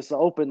 right? Because it's an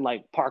open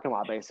like parking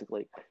lot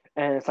basically,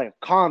 and it's like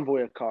a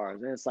convoy of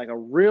cars, and it's like a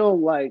real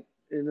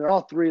and they're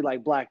all 3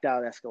 like blacked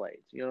out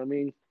Escalades, you know what I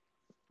mean,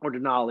 or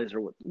Denali's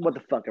or what the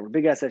fuck ever,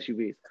 big ass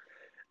SUVs,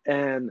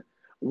 and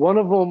one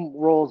of them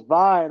rolls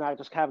by, and I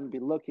just happen to be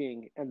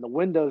looking, and the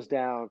window's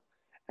down,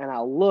 and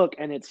I look,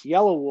 and it's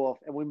Yellow Wolf,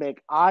 and we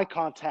make eye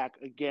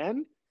contact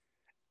again.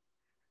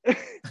 And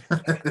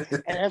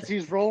as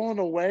he's rolling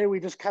away,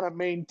 we just kind of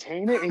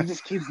maintain it, and he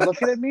just keeps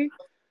looking at me.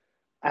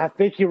 I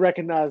think he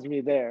recognized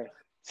me there.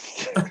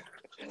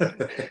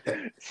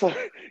 So,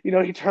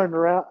 he turned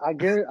around. I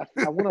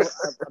want to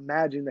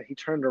imagine that he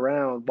turned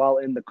around while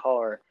in the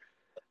car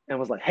and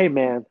was like, "Hey,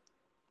 man."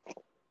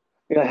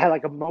 I had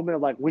like a moment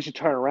of like, we should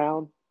turn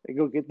around and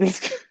go get this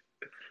guy.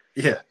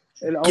 Yeah.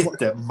 And get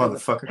that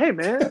motherfucker. Hey,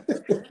 man. That's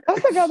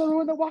the guy that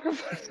ruined the Walker.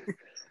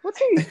 What's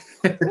he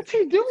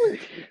doing?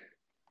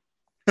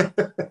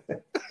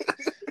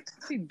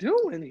 What's he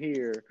doing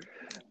here?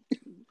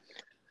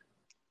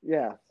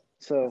 Yeah.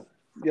 So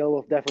Yellow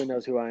Wolf definitely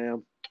knows who I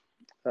am.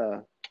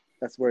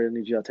 That's where I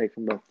need you to take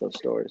from both those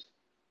stories.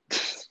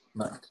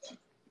 Nice.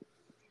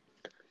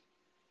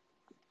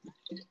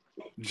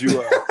 Did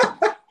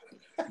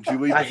you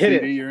leave a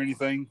CD or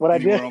anything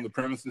anywhere on the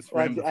premises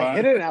for him to find? I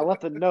hit it and I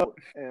left a note,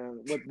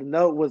 and what the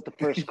note was the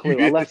first clue.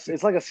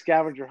 It's like a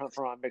scavenger hunt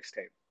for my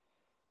mixtape.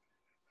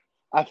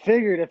 I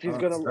figured if he's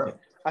I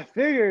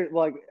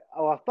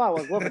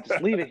thought, well,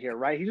 just leave it here,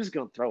 right? He's just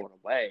gonna throw it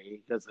away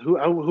because who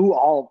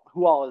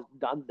all has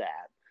done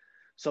that?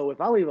 So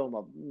if I leave him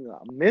a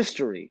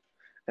mystery,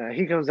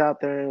 he comes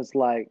out there and it's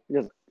like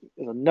there's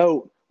a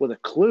note with a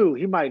clue,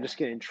 he might just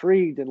get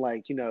intrigued and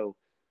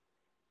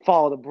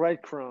follow the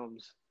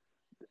breadcrumbs.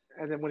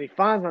 And then when he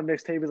finds my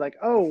mixtape, he's like,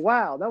 "Oh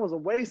wow, that was a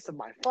waste of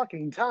my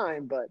fucking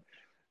time." But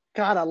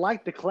God, I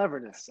like the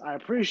cleverness. I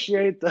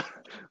appreciate the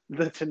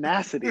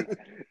tenacity.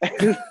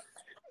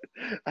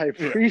 I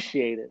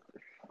appreciate it.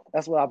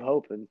 That's what I'm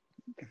hoping.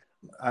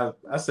 I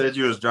said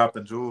you was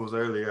dropping jewels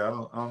earlier. I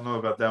don't know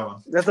about that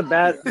one. That's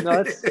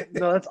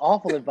that's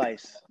awful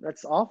advice.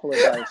 That's awful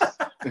advice.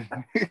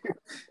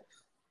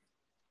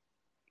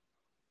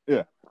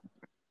 Yeah.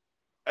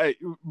 Hey,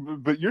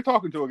 but you're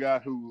talking to a guy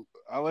who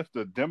I left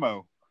a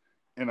demo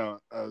in a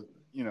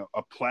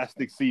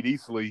plastic CD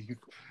sleeve.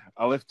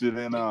 I left it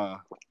in As you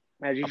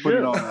I should. put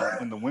it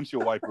on in the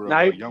windshield wiper of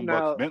a Young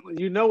Bucks Bentley.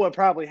 You know what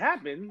probably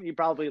happened? He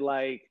probably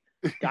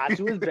got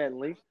to his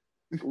Bentley,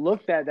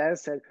 looked at that and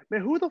said,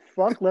 "Man, who the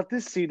fuck left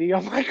this CD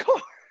on my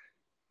car?"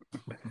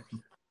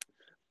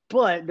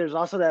 But there's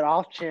also that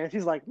off chance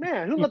he's like,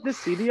 "Man, who left this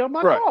CD on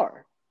my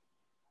car?"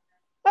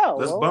 Oh,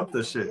 let's bump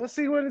this shit. Let's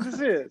see what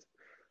this is.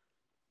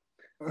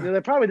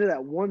 They probably did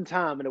that one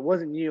time, and it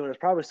wasn't you, and it's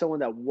probably someone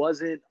that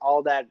wasn't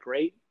all that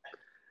great.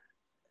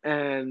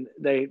 And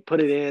they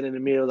put it in, and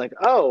immediately like,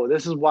 "Oh,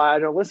 this is why I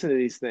don't listen to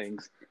these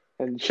things,"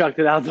 and chucked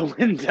it out the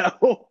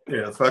window.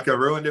 Yeah, fucking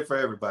ruined it for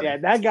everybody. Yeah,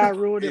 that guy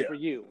ruined it for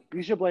you.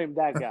 You should blame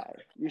that guy.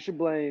 You should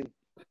blame.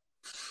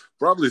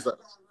 Probably so.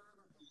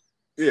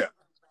 Yeah.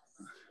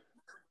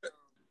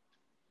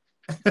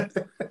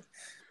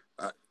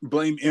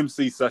 Blame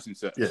MC such and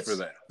such for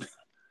that.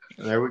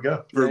 There we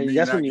go.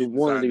 That's when you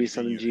wanted to be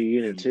some G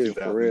Unit too,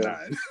 for real.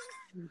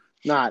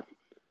 Not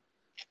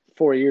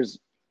 4 years.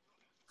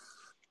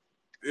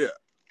 Yeah.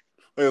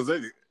 I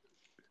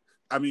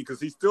mean,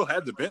 because he still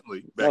had the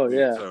Bentley back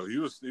then, so he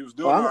was doing.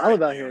 Well, I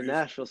live out here in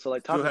Nashville, so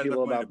talking to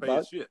people about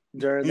Buck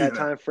during that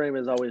time frame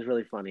is always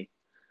really funny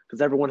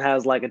because everyone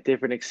has a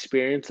different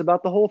experience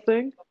about the whole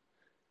thing.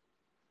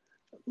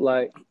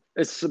 Locals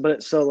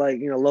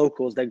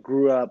that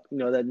grew up,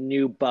 that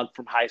knew Buck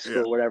from high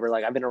school or whatever.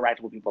 I've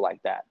interacted with people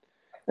like that,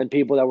 and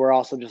people that were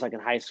also just in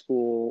high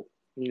school,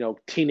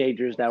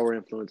 teenagers that were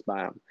influenced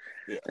by him,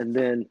 and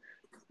then.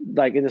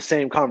 In the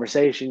same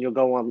conversation, you'll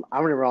go on.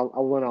 I remember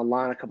I went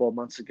online a couple of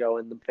months ago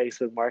in the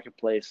Facebook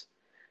Marketplace,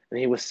 and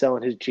he was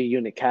selling his G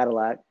Unit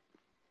Cadillac.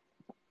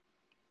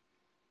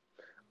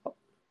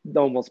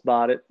 Almost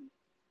bought it.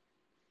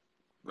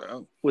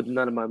 Wow. With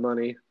none of my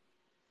money.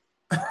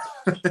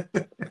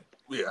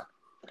 Yeah.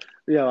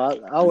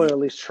 I would at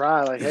least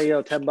try. Hey,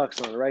 yo,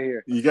 $10 on it right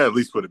here. You got to at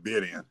least put a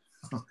bid in.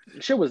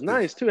 Shit was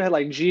nice too. It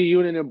had G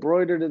Unit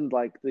embroidered in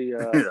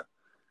the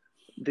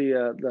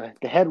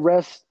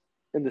headrest.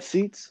 In the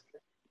seats,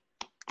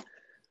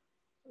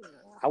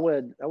 I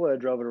would have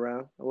drove it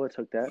around. I would have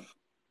took that.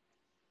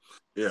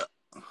 Yeah,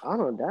 I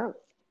don't doubt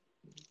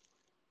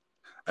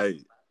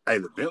it. Hey,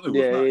 the Bentley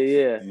was nice.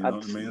 Yeah. You know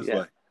what I mean?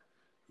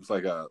 It's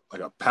like a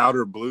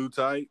powder blue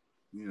type.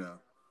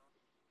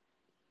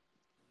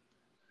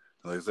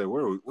 Like I said,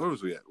 where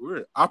was we at? We were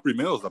at Opry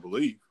Mills, I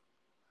believe.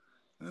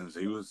 And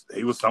he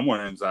was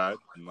somewhere inside,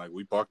 and like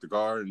we parked the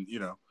car, and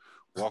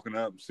walking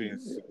up and seeing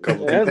a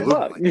couple of people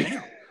looking like,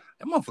 damn,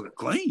 that motherfucker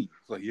clean.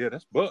 It's like, yeah,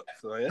 that's Bucks.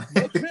 So that's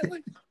Bucks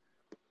Bentley.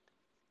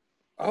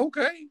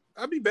 Okay,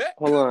 I'll be back.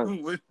 Hold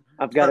on,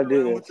 I've got to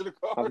do this.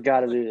 I've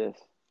got to do this.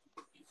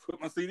 Put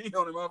my CD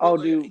on him. Oh,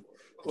 dude,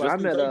 when I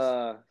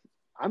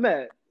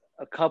met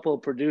a couple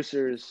of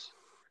producers,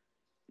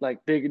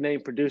 like big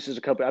name producers.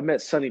 I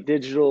met Sunny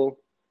Digital,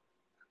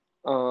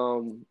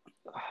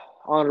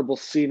 Honorable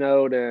C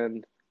Note,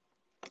 and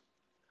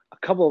a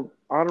couple of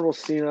Honorable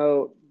C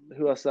Note.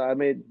 Who else? I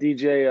made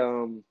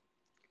DJ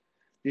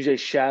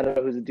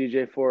Shadow, who's a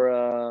DJ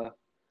for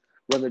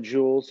Run the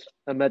Jewels.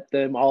 I met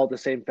them all at the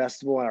same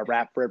festival, and I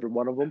rapped for every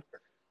one of them.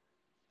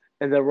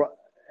 And they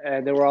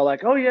were all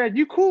like, "Oh yeah,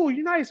 you cool,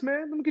 you nice,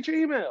 man. Let me get your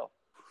email."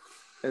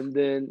 And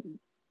then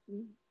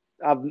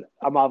I'm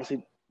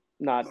obviously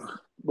not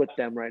with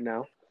them right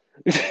now.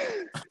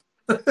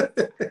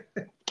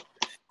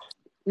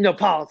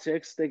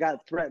 Politics. They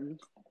got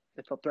threatened.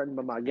 They felt threatened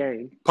by my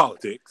game.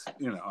 Politics,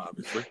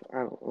 obviously. I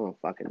don't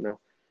fucking know.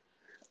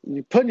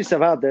 You putting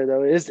yourself out there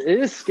though, it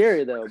is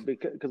scary though,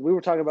 because we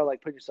were talking about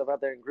like putting yourself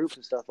out there in groups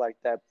and stuff like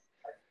that.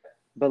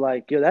 But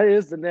like, that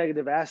is the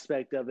negative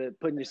aspect of it,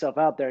 putting yourself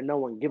out there and no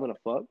one giving a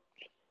fuck.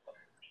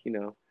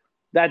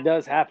 That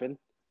does happen.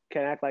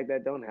 Can't act like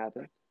that don't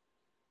happen.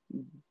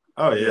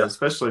 Oh yeah,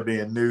 especially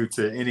being new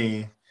to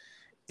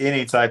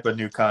any type of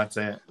new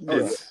content.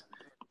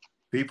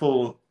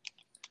 People.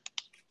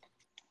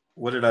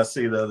 What did I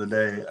see the other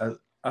day?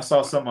 I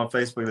saw something on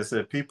Facebook that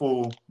said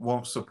people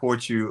won't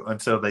support you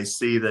until they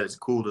see that it's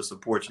cool to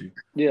support you.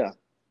 Yeah.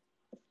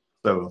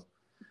 So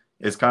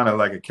it's kind of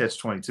like a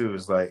catch-22.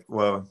 It's like,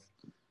 well,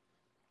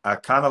 I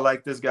kind of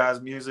like this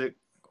guy's music,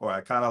 or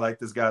I kind of like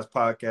this guy's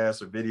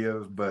podcast or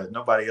videos, but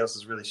nobody else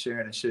is really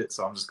sharing the shit,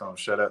 so I'm just going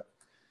to shut up.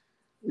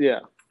 Yeah,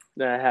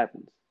 that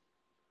happens.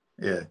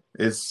 Yeah,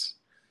 it's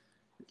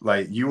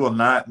like you will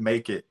not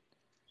make it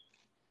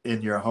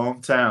in your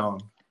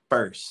hometown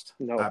first.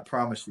 No. I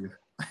promise you.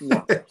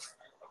 No.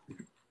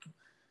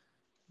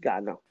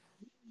 God, no.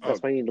 That's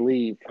why you need to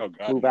leave.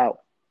 Move out.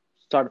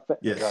 Start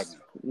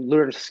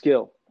learn a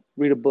skill.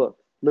 Read a book.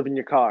 Live in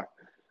your car.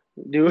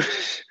 Do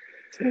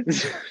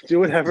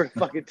whatever the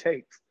fuck it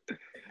takes.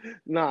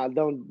 Nah,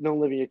 don't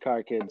live in your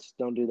car, kids.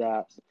 Don't do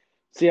that.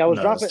 See, I was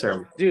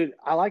dropping, dude.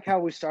 I like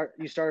how you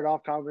started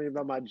off commenting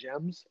about my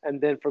gems,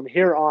 and then from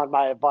here on,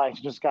 my advice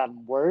just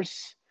gotten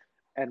worse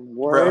and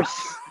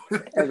worse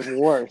and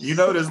worse. You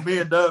notice me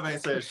and Dub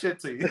ain't saying shit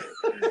to you.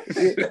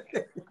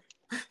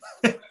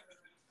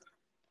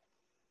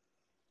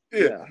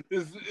 Yeah.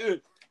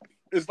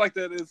 It's like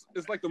that.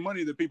 It's like the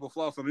money that people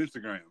floss on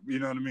Instagram. You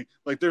know what I mean?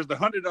 Like there's the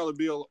 $100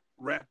 bill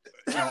wrapped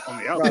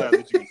on the outside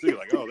that you can see.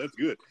 Like, oh, that's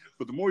good.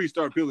 But the more you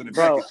start peeling it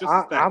back, it's just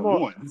a stack of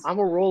ones. I'm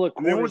a roller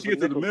coin. And then once you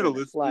get to the middle,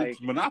 it's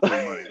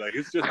monopoly money. Like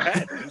it's just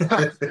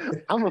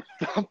patent. I'm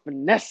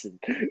finessing.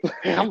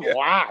 I'm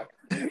wow.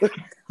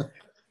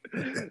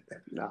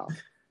 No.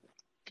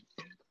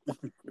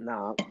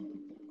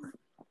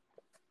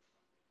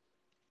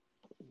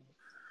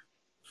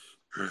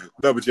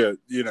 No, but yeah,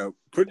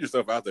 putting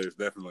yourself out there is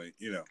definitely,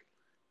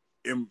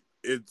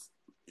 it's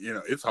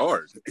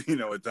hard,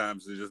 at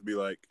times to just be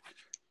like,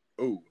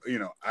 oh,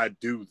 I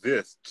do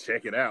this,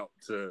 check it out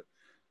to,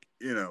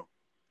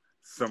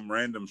 some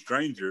random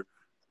stranger,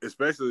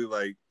 especially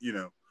like,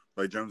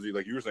 like Jonesy,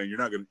 like you were saying, you're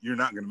not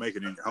gonna make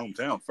it in your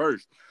hometown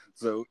first,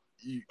 so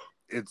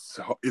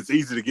it's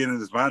easy to get in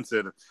this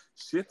mindset of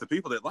shit. The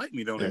people that like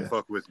me don't even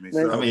fuck with me.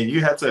 So, I mean,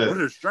 you have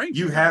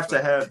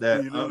to have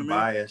that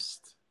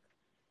unbiased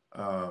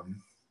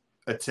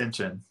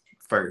attention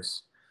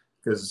first,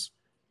 because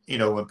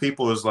when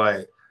people is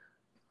like,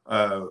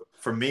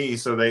 for me,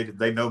 so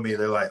they know me.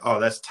 They're like, oh,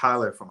 that's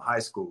Tyler from high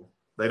school.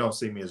 They don't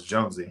see me as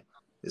Jonesy.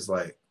 It's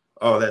like,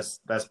 oh,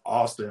 that's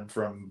Austin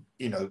from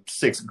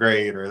 6th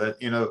grade, or that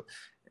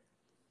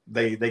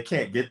they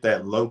can't get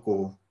that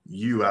local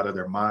you out of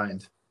their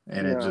mind.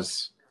 And it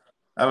just,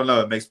 I don't know,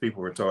 it makes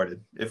people retarded,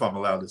 if I'm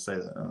allowed to say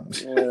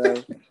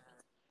that.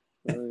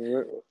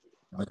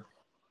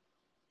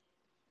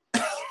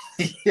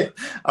 Yeah.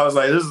 I was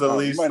like, this is the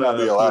least. You might not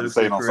be allowed to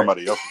say it on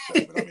somebody else's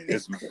show, but I mean,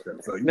 it's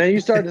so man,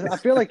 I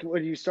feel like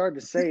when you started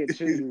to say it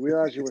too, you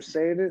realized you were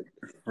saying it,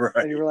 right?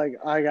 And you were like,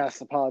 I gotta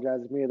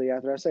apologize immediately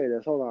after I say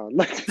this. Hold on,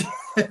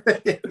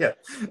 yeah.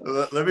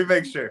 Let me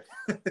make sure.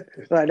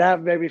 Like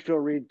that made me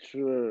feel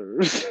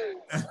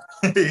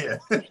yeah.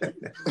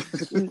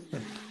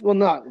 Well,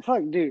 not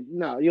fuck, dude.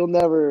 No, you'll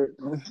never.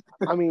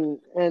 I mean,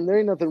 and there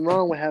ain't nothing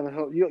wrong with having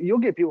home. You'll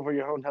get people from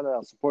your hometown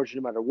that'll support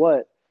you no matter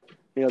what.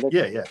 But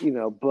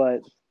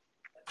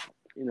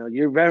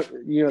you're very,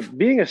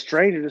 being a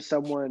stranger to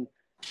someone,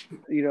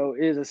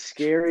 is a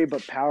scary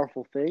but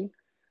powerful thing,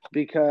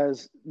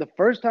 because the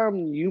first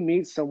time you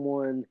meet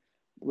someone,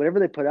 whatever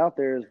they put out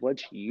there is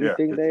what you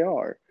think they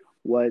are.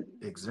 What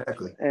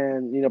exactly?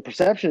 And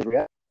perception is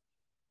reality.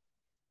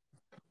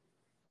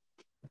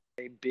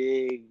 A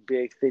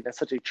big thing. That's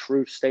such a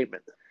true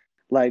statement,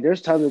 Like,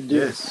 there's tons of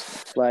dudes,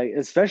 Yes. like,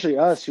 especially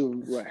us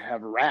who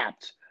have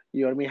rapped.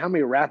 You know what I mean? How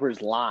many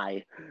rappers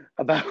lie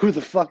about who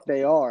the fuck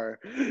they are?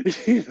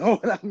 You know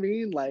what I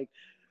mean? Like,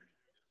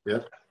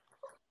 Yep.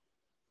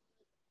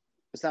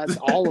 besides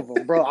all of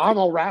them, bro. I'm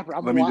a rapper.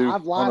 I've Hold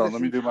lied on. this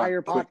Let me do my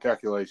entire quick podcast.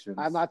 calculations.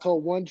 I've not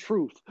told one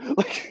truth.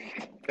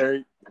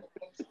 Carry,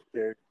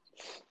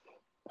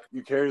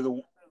 you carry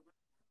the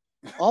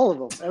All of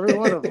them, every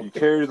one of them. you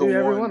carry the Dude,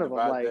 every one, one of them,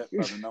 divide like- that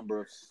by the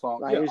number of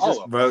songs. Like, Yeah, it's all just-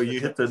 of them. Bro, you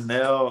hit the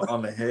nail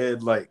on the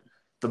head. Like,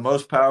 the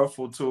most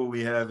powerful tool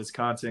we have as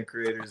content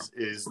creators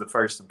is the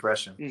first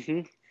impression.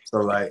 Mhm. So,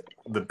 like,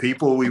 the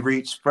people we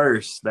reach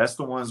first, that's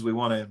the ones we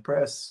want to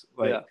impress.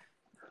 Like, Yeah.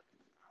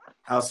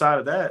 outside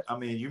of that, I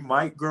mean, you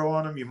might grow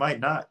on them, you might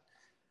not,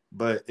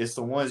 but it's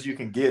the ones you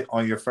can get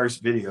on your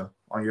first video,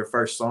 on your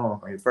first song,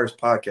 on your first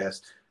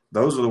podcast.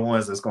 Those are the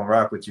ones that's gonna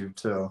rock with you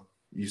till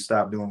you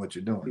stop doing what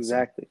you're doing.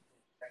 Exactly.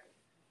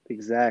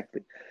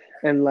 Exactly.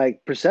 And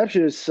like,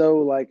 perception is so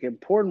like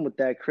important with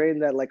that,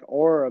 creating that like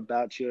aura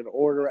about you, and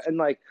order, and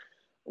like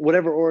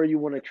whatever aura you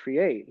want to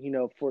create, you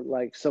know, for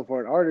like, so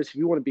for an artist, if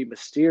you want to be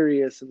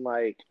mysterious and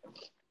like,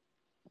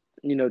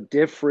 you know,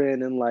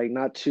 different and like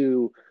not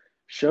too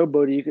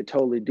showboaty, you could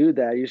totally do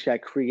that. You just got to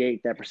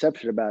create that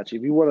perception about you.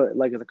 If you want to,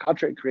 like, as a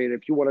content creator,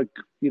 if you want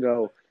to, you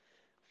know,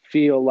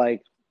 feel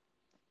like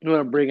you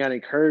want to bring out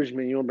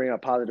encouragement, you want to bring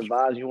out positive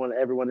vibes, you want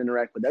everyone to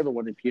interact with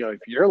everyone. If you know, if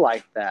you're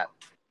like that,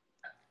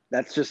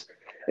 that's just,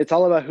 it's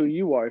all about who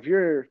you are. If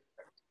you're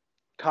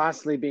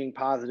constantly being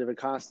positive and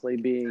constantly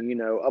being, you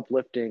know,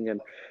 uplifting and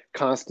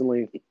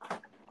constantly,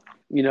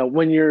 you know,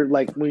 when you're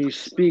like, when you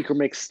speak or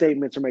make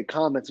statements or make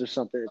comments or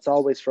something, it's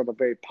always from a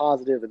very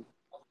positive and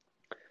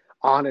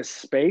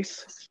honest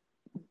space.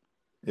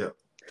 Yeah.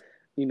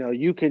 You know,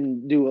 you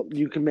can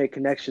make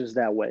connections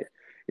that way.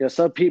 You know,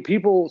 some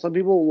people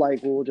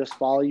like will just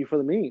follow you for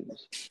the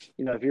memes.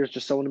 You know, if you're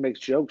just someone who makes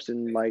jokes,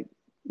 and like,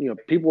 you know,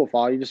 people will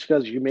follow you just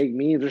because you make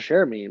memes or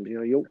share memes.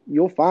 You know,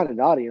 you'll find an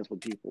audience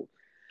with people.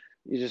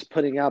 You're just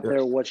putting out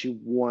there what you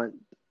want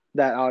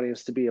that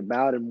audience to be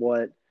about,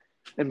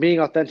 and being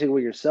authentic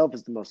with yourself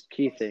is the most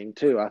key thing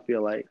too. I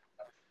feel like,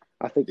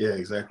 Yeah,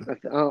 exactly.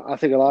 I don't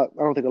think a lot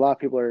of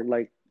people are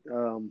like,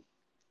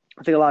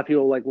 I think a lot of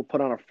people like will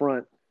put on a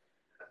front,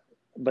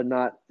 but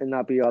not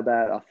be all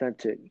that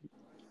authentic.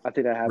 I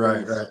think that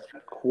happens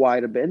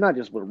quite a bit, not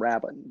just with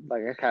rap, but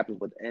like it happens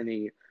with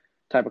any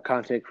type of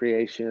content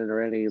creation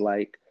or any,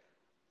 like,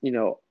 you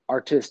know,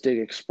 artistic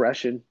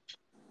expression.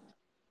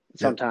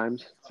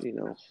 Sometimes, you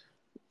know.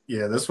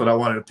 Yeah, that's what I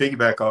wanted to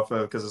piggyback off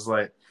of, because it's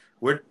like,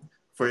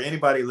 for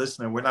anybody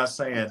listening, we're not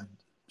saying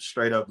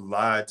straight up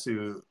lie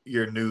to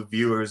your new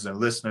viewers and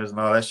listeners and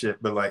all that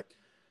shit, but like,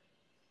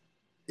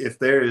 if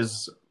there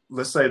is,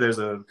 let's say there's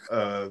an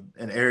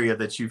area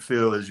that you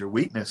feel is your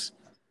weakness,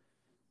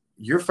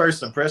 your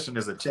first impression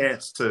is a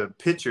chance to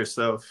pitch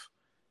yourself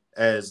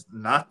as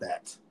not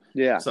that.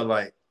 Yeah. So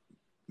like,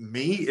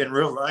 me in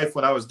real life,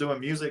 when I was doing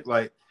music,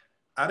 like,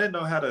 I didn't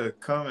know how to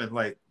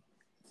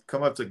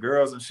come up to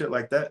girls and shit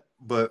like that.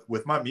 But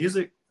with my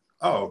music,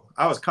 I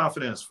was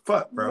confident as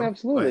fuck, bro.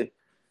 Absolutely. Like,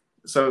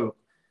 so,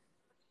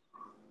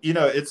 you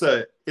know, it's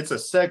a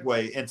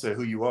segue into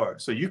who you are.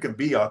 So you can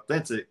be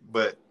authentic,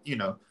 but, you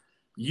know,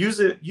 use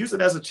it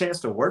as a chance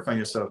to work on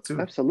yourself too.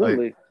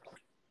 Absolutely. Like,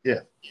 yeah.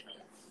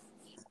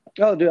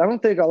 Oh, dude, I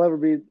don't think I'll ever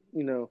be,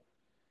 you know,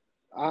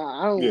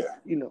 I don't,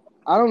 you know,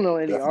 I don't know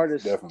any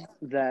artist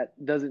that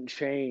doesn't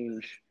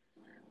change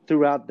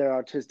throughout their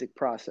artistic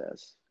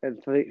process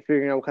and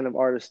figuring out what kind of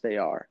artist they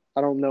are.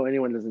 I don't know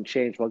anyone that doesn't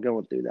change while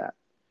going through that.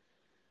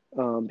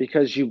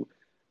 Because you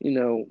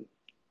know,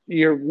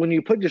 when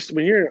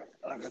you're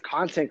a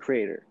content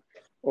creator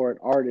or an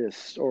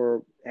artist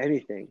or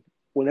anything,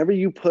 whenever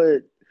you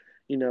take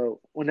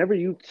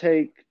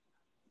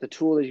the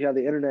tool that you have,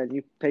 the internet, and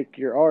you take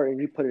your art and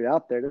you put it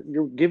out there,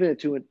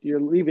 you're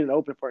leaving it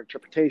open for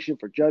interpretation,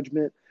 for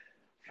judgment,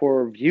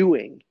 for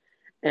viewing.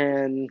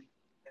 And,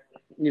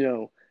 you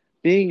know,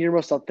 being your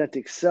most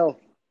authentic self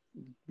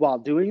while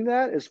doing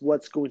that is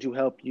what's going to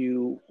help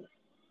you.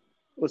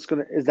 That's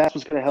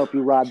what's going to help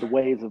you ride the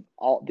waves of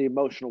all the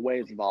emotional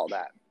waves of all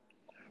that.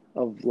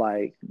 Of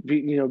like,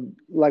 you know,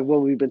 like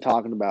what we've been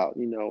talking about,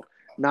 you know,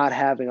 not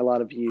having a lot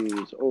of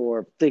views,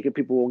 or thinking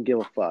people won't give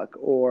a fuck,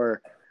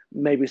 or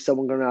maybe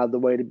someone going out of the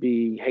way to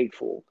be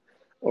hateful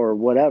or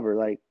whatever.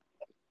 Like,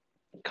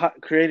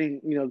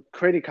 creating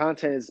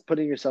content is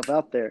putting yourself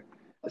out there.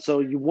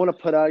 So you want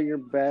to put out your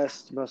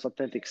best, most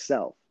authentic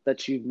self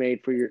that you've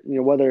made for your, you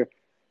know, whether,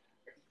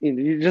 you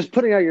know, you're just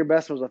putting out your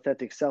best, most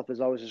authentic self is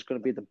always just going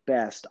to be the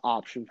best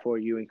option for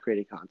you in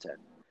creating content.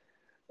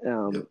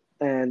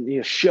 And, you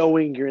know,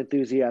 showing your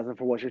enthusiasm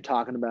for what you're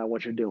talking about,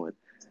 what you're doing.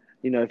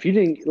 You know, if you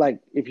didn't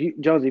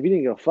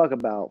give a fuck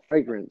about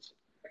fragrance,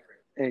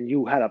 and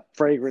you had a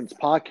fragrance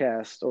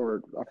podcast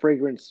or a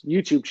fragrance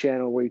YouTube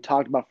channel where you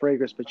talked about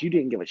fragrance, but you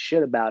didn't give a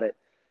shit about it,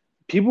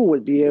 people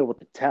would be able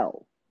to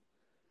tell.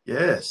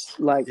 Yes.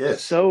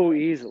 So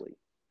easily.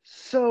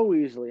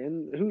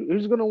 And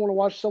who's going to want to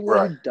watch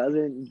someone who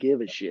doesn't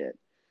give a shit?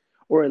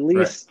 Or at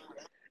least,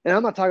 and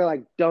I'm not talking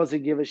like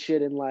doesn't give a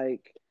shit in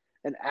like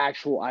an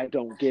actual I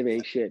don't give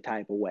a shit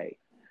type of way.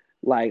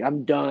 Like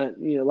I'm done,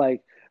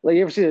 like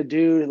you ever see a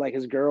dude like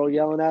his girl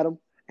yelling at him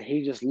and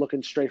he just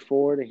looking straight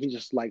forward and he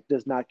just like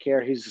does not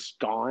care. He's just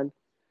gone.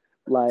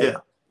 Like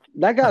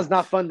that guy's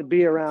not fun to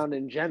be around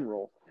in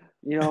general,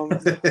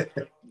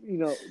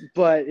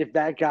 but if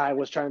that guy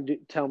was trying to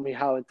tell me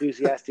how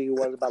enthusiastic he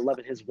was about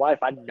loving his wife,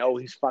 I know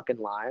he's fucking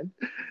lying.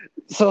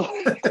 So,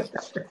 I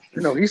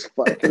know he's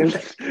fucking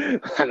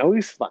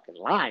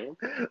lying.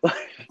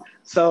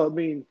 So, I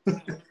mean,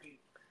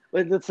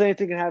 the same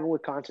thing can happen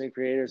with content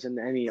creators in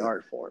any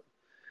art form.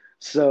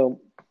 So,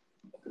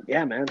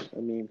 yeah, man. I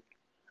mean,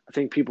 I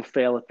think people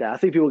fail at that. I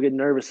think people get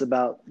nervous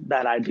about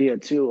that idea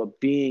too of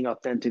being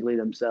authentically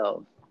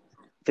themselves.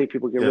 I think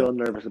people get real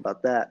nervous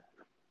about that.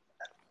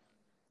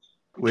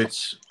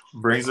 Which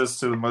brings us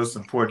to the most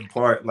important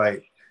part.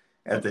 Like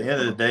at the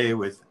end of the day,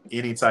 with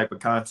any type of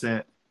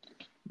content,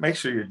 make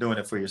sure you're doing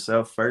it for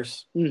yourself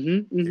first.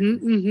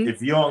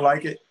 If you don't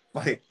like it,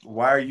 like,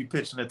 why are you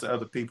pitching it to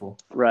other people?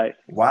 Right.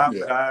 Why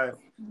would I?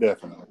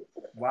 Definitely.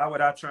 Why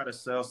would I try to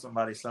sell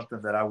somebody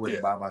something that I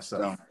wouldn't buy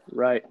myself?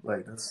 Right.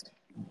 Like that's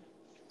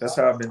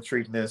how I've been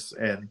treating this,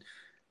 and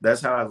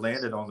that's how I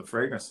landed on the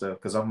fragrance stuff.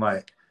 Because I'm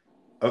like,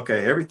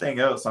 okay, everything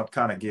else I'm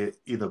kind of get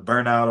either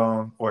burnout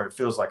on or it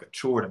feels like a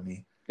chore to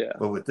me. Yeah.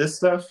 But with this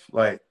stuff,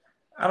 like,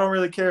 I don't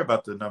really care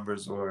about the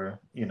numbers or,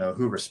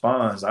 who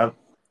responds. I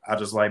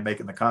just like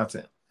making the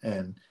content.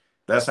 And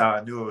that's how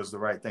I knew it was the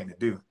right thing to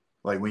do.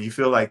 Like when you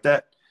feel like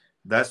that,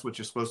 that's what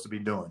you're supposed to be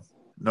doing.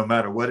 No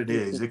matter what it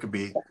is. It could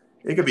be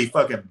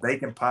fucking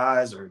baking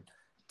pies or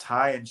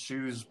tying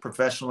shoes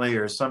professionally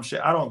or some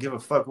shit. I don't give a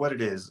fuck what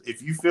it is.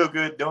 If you feel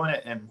good doing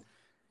it, and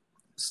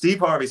Steve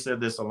Harvey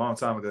said this a long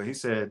time ago. He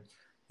said,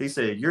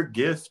 your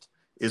gift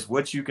is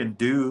what you can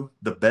do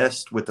the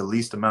best with the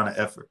least amount of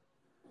effort.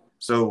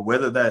 So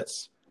whether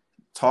that's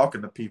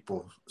talking to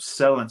people,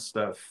 selling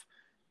stuff,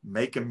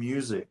 making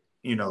music,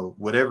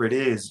 whatever it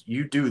is,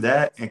 you do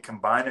that and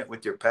combine it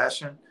with your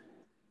passion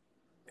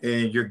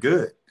and you're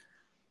good.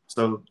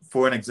 So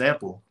for an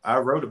example, I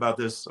wrote about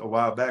this a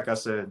while back. I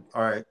said,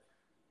 all right,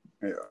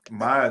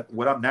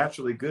 what I'm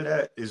naturally good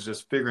at is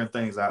just figuring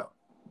things out,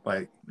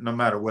 like no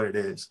matter what it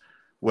is.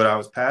 What I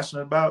was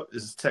passionate about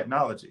is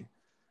technology.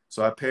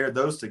 So I paired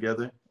those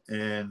together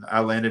and I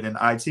landed in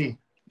IT.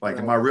 Like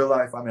in my real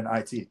life, I'm in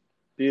IT.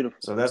 Beautiful.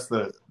 So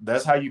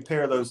that's how you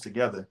pair those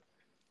together.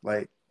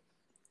 Like,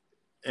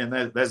 and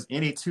that's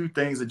any two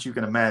things that you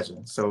can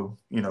imagine. So,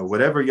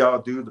 whatever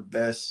y'all do the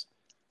best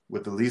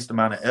with the least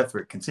amount of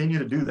effort, continue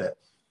to do that.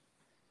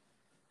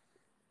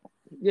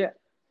 Yeah.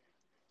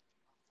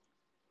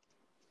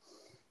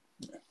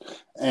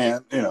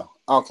 And,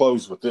 I'll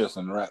close with this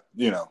and wrap,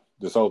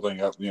 this whole thing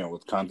up,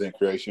 with content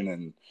creation.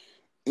 And,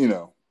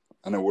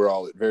 I know we're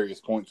all at various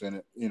points in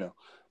it,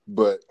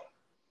 but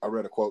I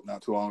read a quote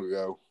not too long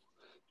ago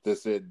that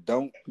said,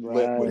 don't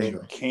let what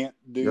you can't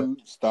do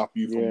stop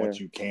you from what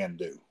you can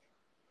do.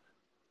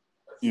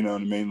 You know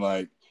what I mean?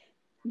 Like,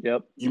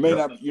 you may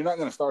not, you're not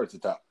going to start at the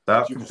top.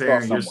 Stop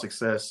comparing your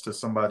success to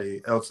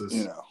somebody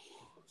else's.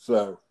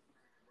 So.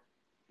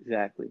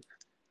 Exactly.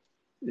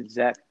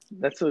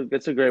 That's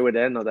a great way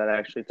to end on that,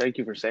 actually. Thank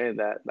you for saying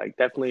that. Like,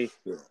 definitely.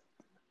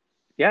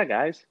 Yeah,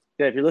 guys.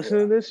 Yeah, if you're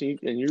listening to this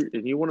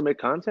and you want to make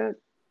content,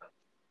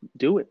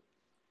 do it.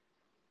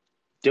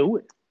 Do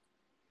it.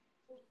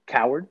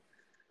 Coward.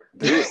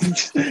 Do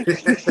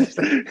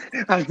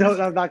it.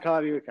 I'm not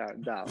calling you a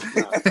coward. No.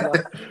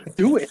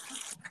 Do it.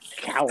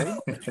 Coward.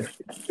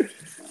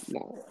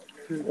 No.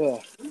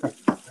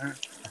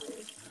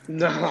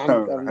 No,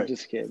 I'm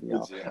just kidding,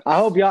 y'all. I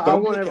hope y'all. I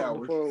want everyone,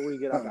 before we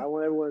get off, I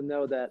want everyone to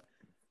know that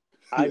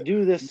I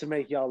do this to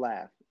make y'all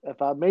laugh.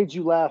 If I made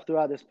you laugh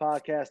throughout this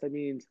podcast, that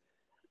means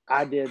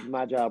I did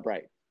my job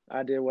right.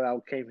 I did what I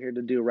came here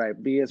to do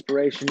right. Be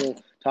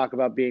inspirational, talk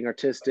about being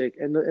artistic,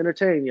 and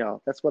entertain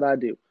y'all. That's what I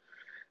do.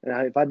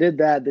 And if I did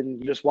that, then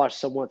you just watch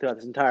someone throughout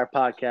this entire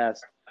podcast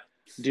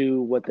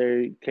do what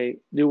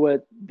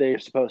they're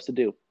supposed to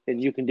do,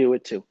 and you can do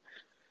it too.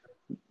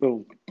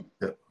 Boom.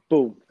 Yep.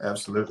 Boom.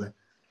 Absolutely.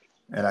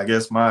 And I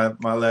guess my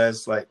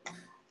last, like,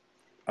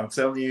 I'm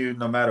telling you,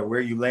 no matter where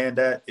you land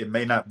at, it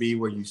may not be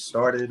where you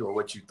started or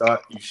what you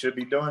thought you should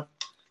be doing,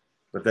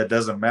 but that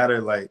doesn't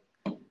matter. Like,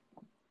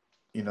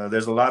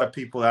 there's a lot of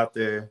people out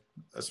there,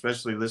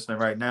 especially listening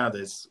right now,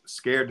 that's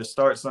scared to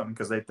start something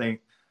because they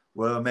think,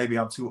 well, maybe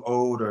I'm too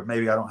old or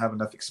maybe I don't have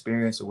enough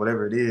experience or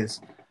whatever it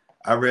is.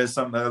 I read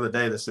something the other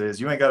day that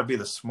says you ain't got to be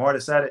the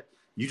smartest at it.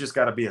 You just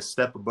got to be a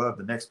step above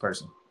the next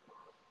person.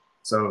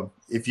 So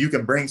if you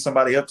can bring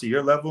somebody up to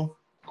your level,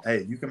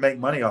 hey, you can make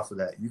money off of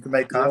that. You can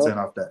make content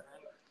off that.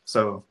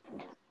 So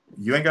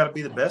you ain't got to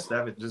be the best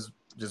at it. Just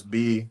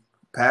be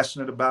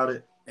passionate about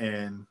it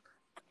and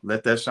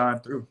let that shine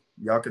through.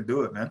 Y'all can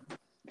do it, man.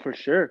 For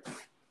sure.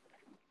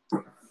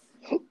 There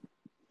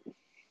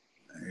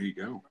you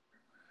go.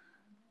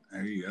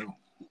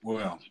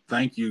 Well,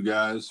 thank you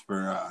guys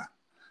for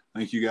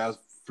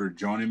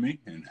joining me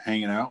and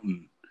hanging out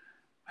and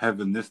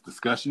having this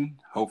discussion.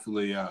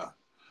 Hopefully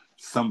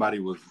somebody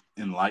was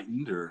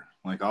enlightened or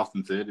like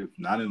Austin said, if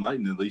not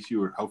enlightened, at least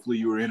hopefully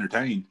you were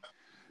entertained,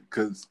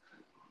 because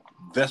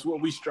that's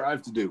what we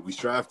strive to do. We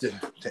strive to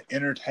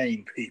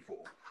entertain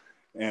people.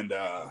 And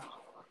like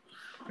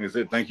I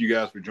said, thank you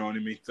guys for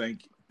joining me.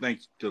 Thank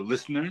the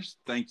listeners.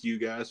 Thank you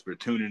guys for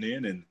tuning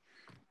in and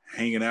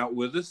hanging out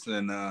with us.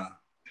 And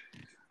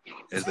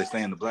as they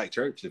say in the Black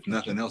church, if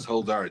nothing else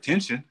holds our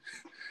attention,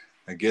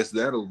 I guess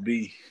that'll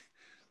be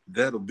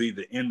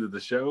the end of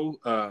the show.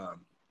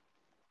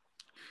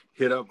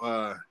 Hit up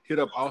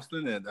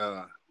Austin at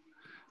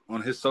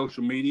on his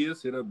social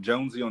medias. Hit up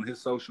Jonesy on his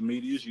social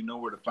medias. You know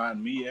where to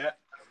find me at.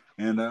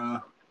 And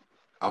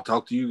I'll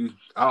talk to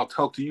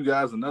you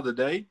guys another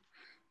day.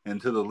 And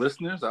to the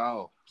listeners,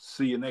 I'll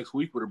see you next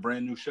week with a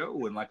brand new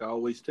show. And like I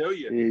always tell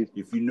you,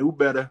 if you knew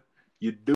better, you'd do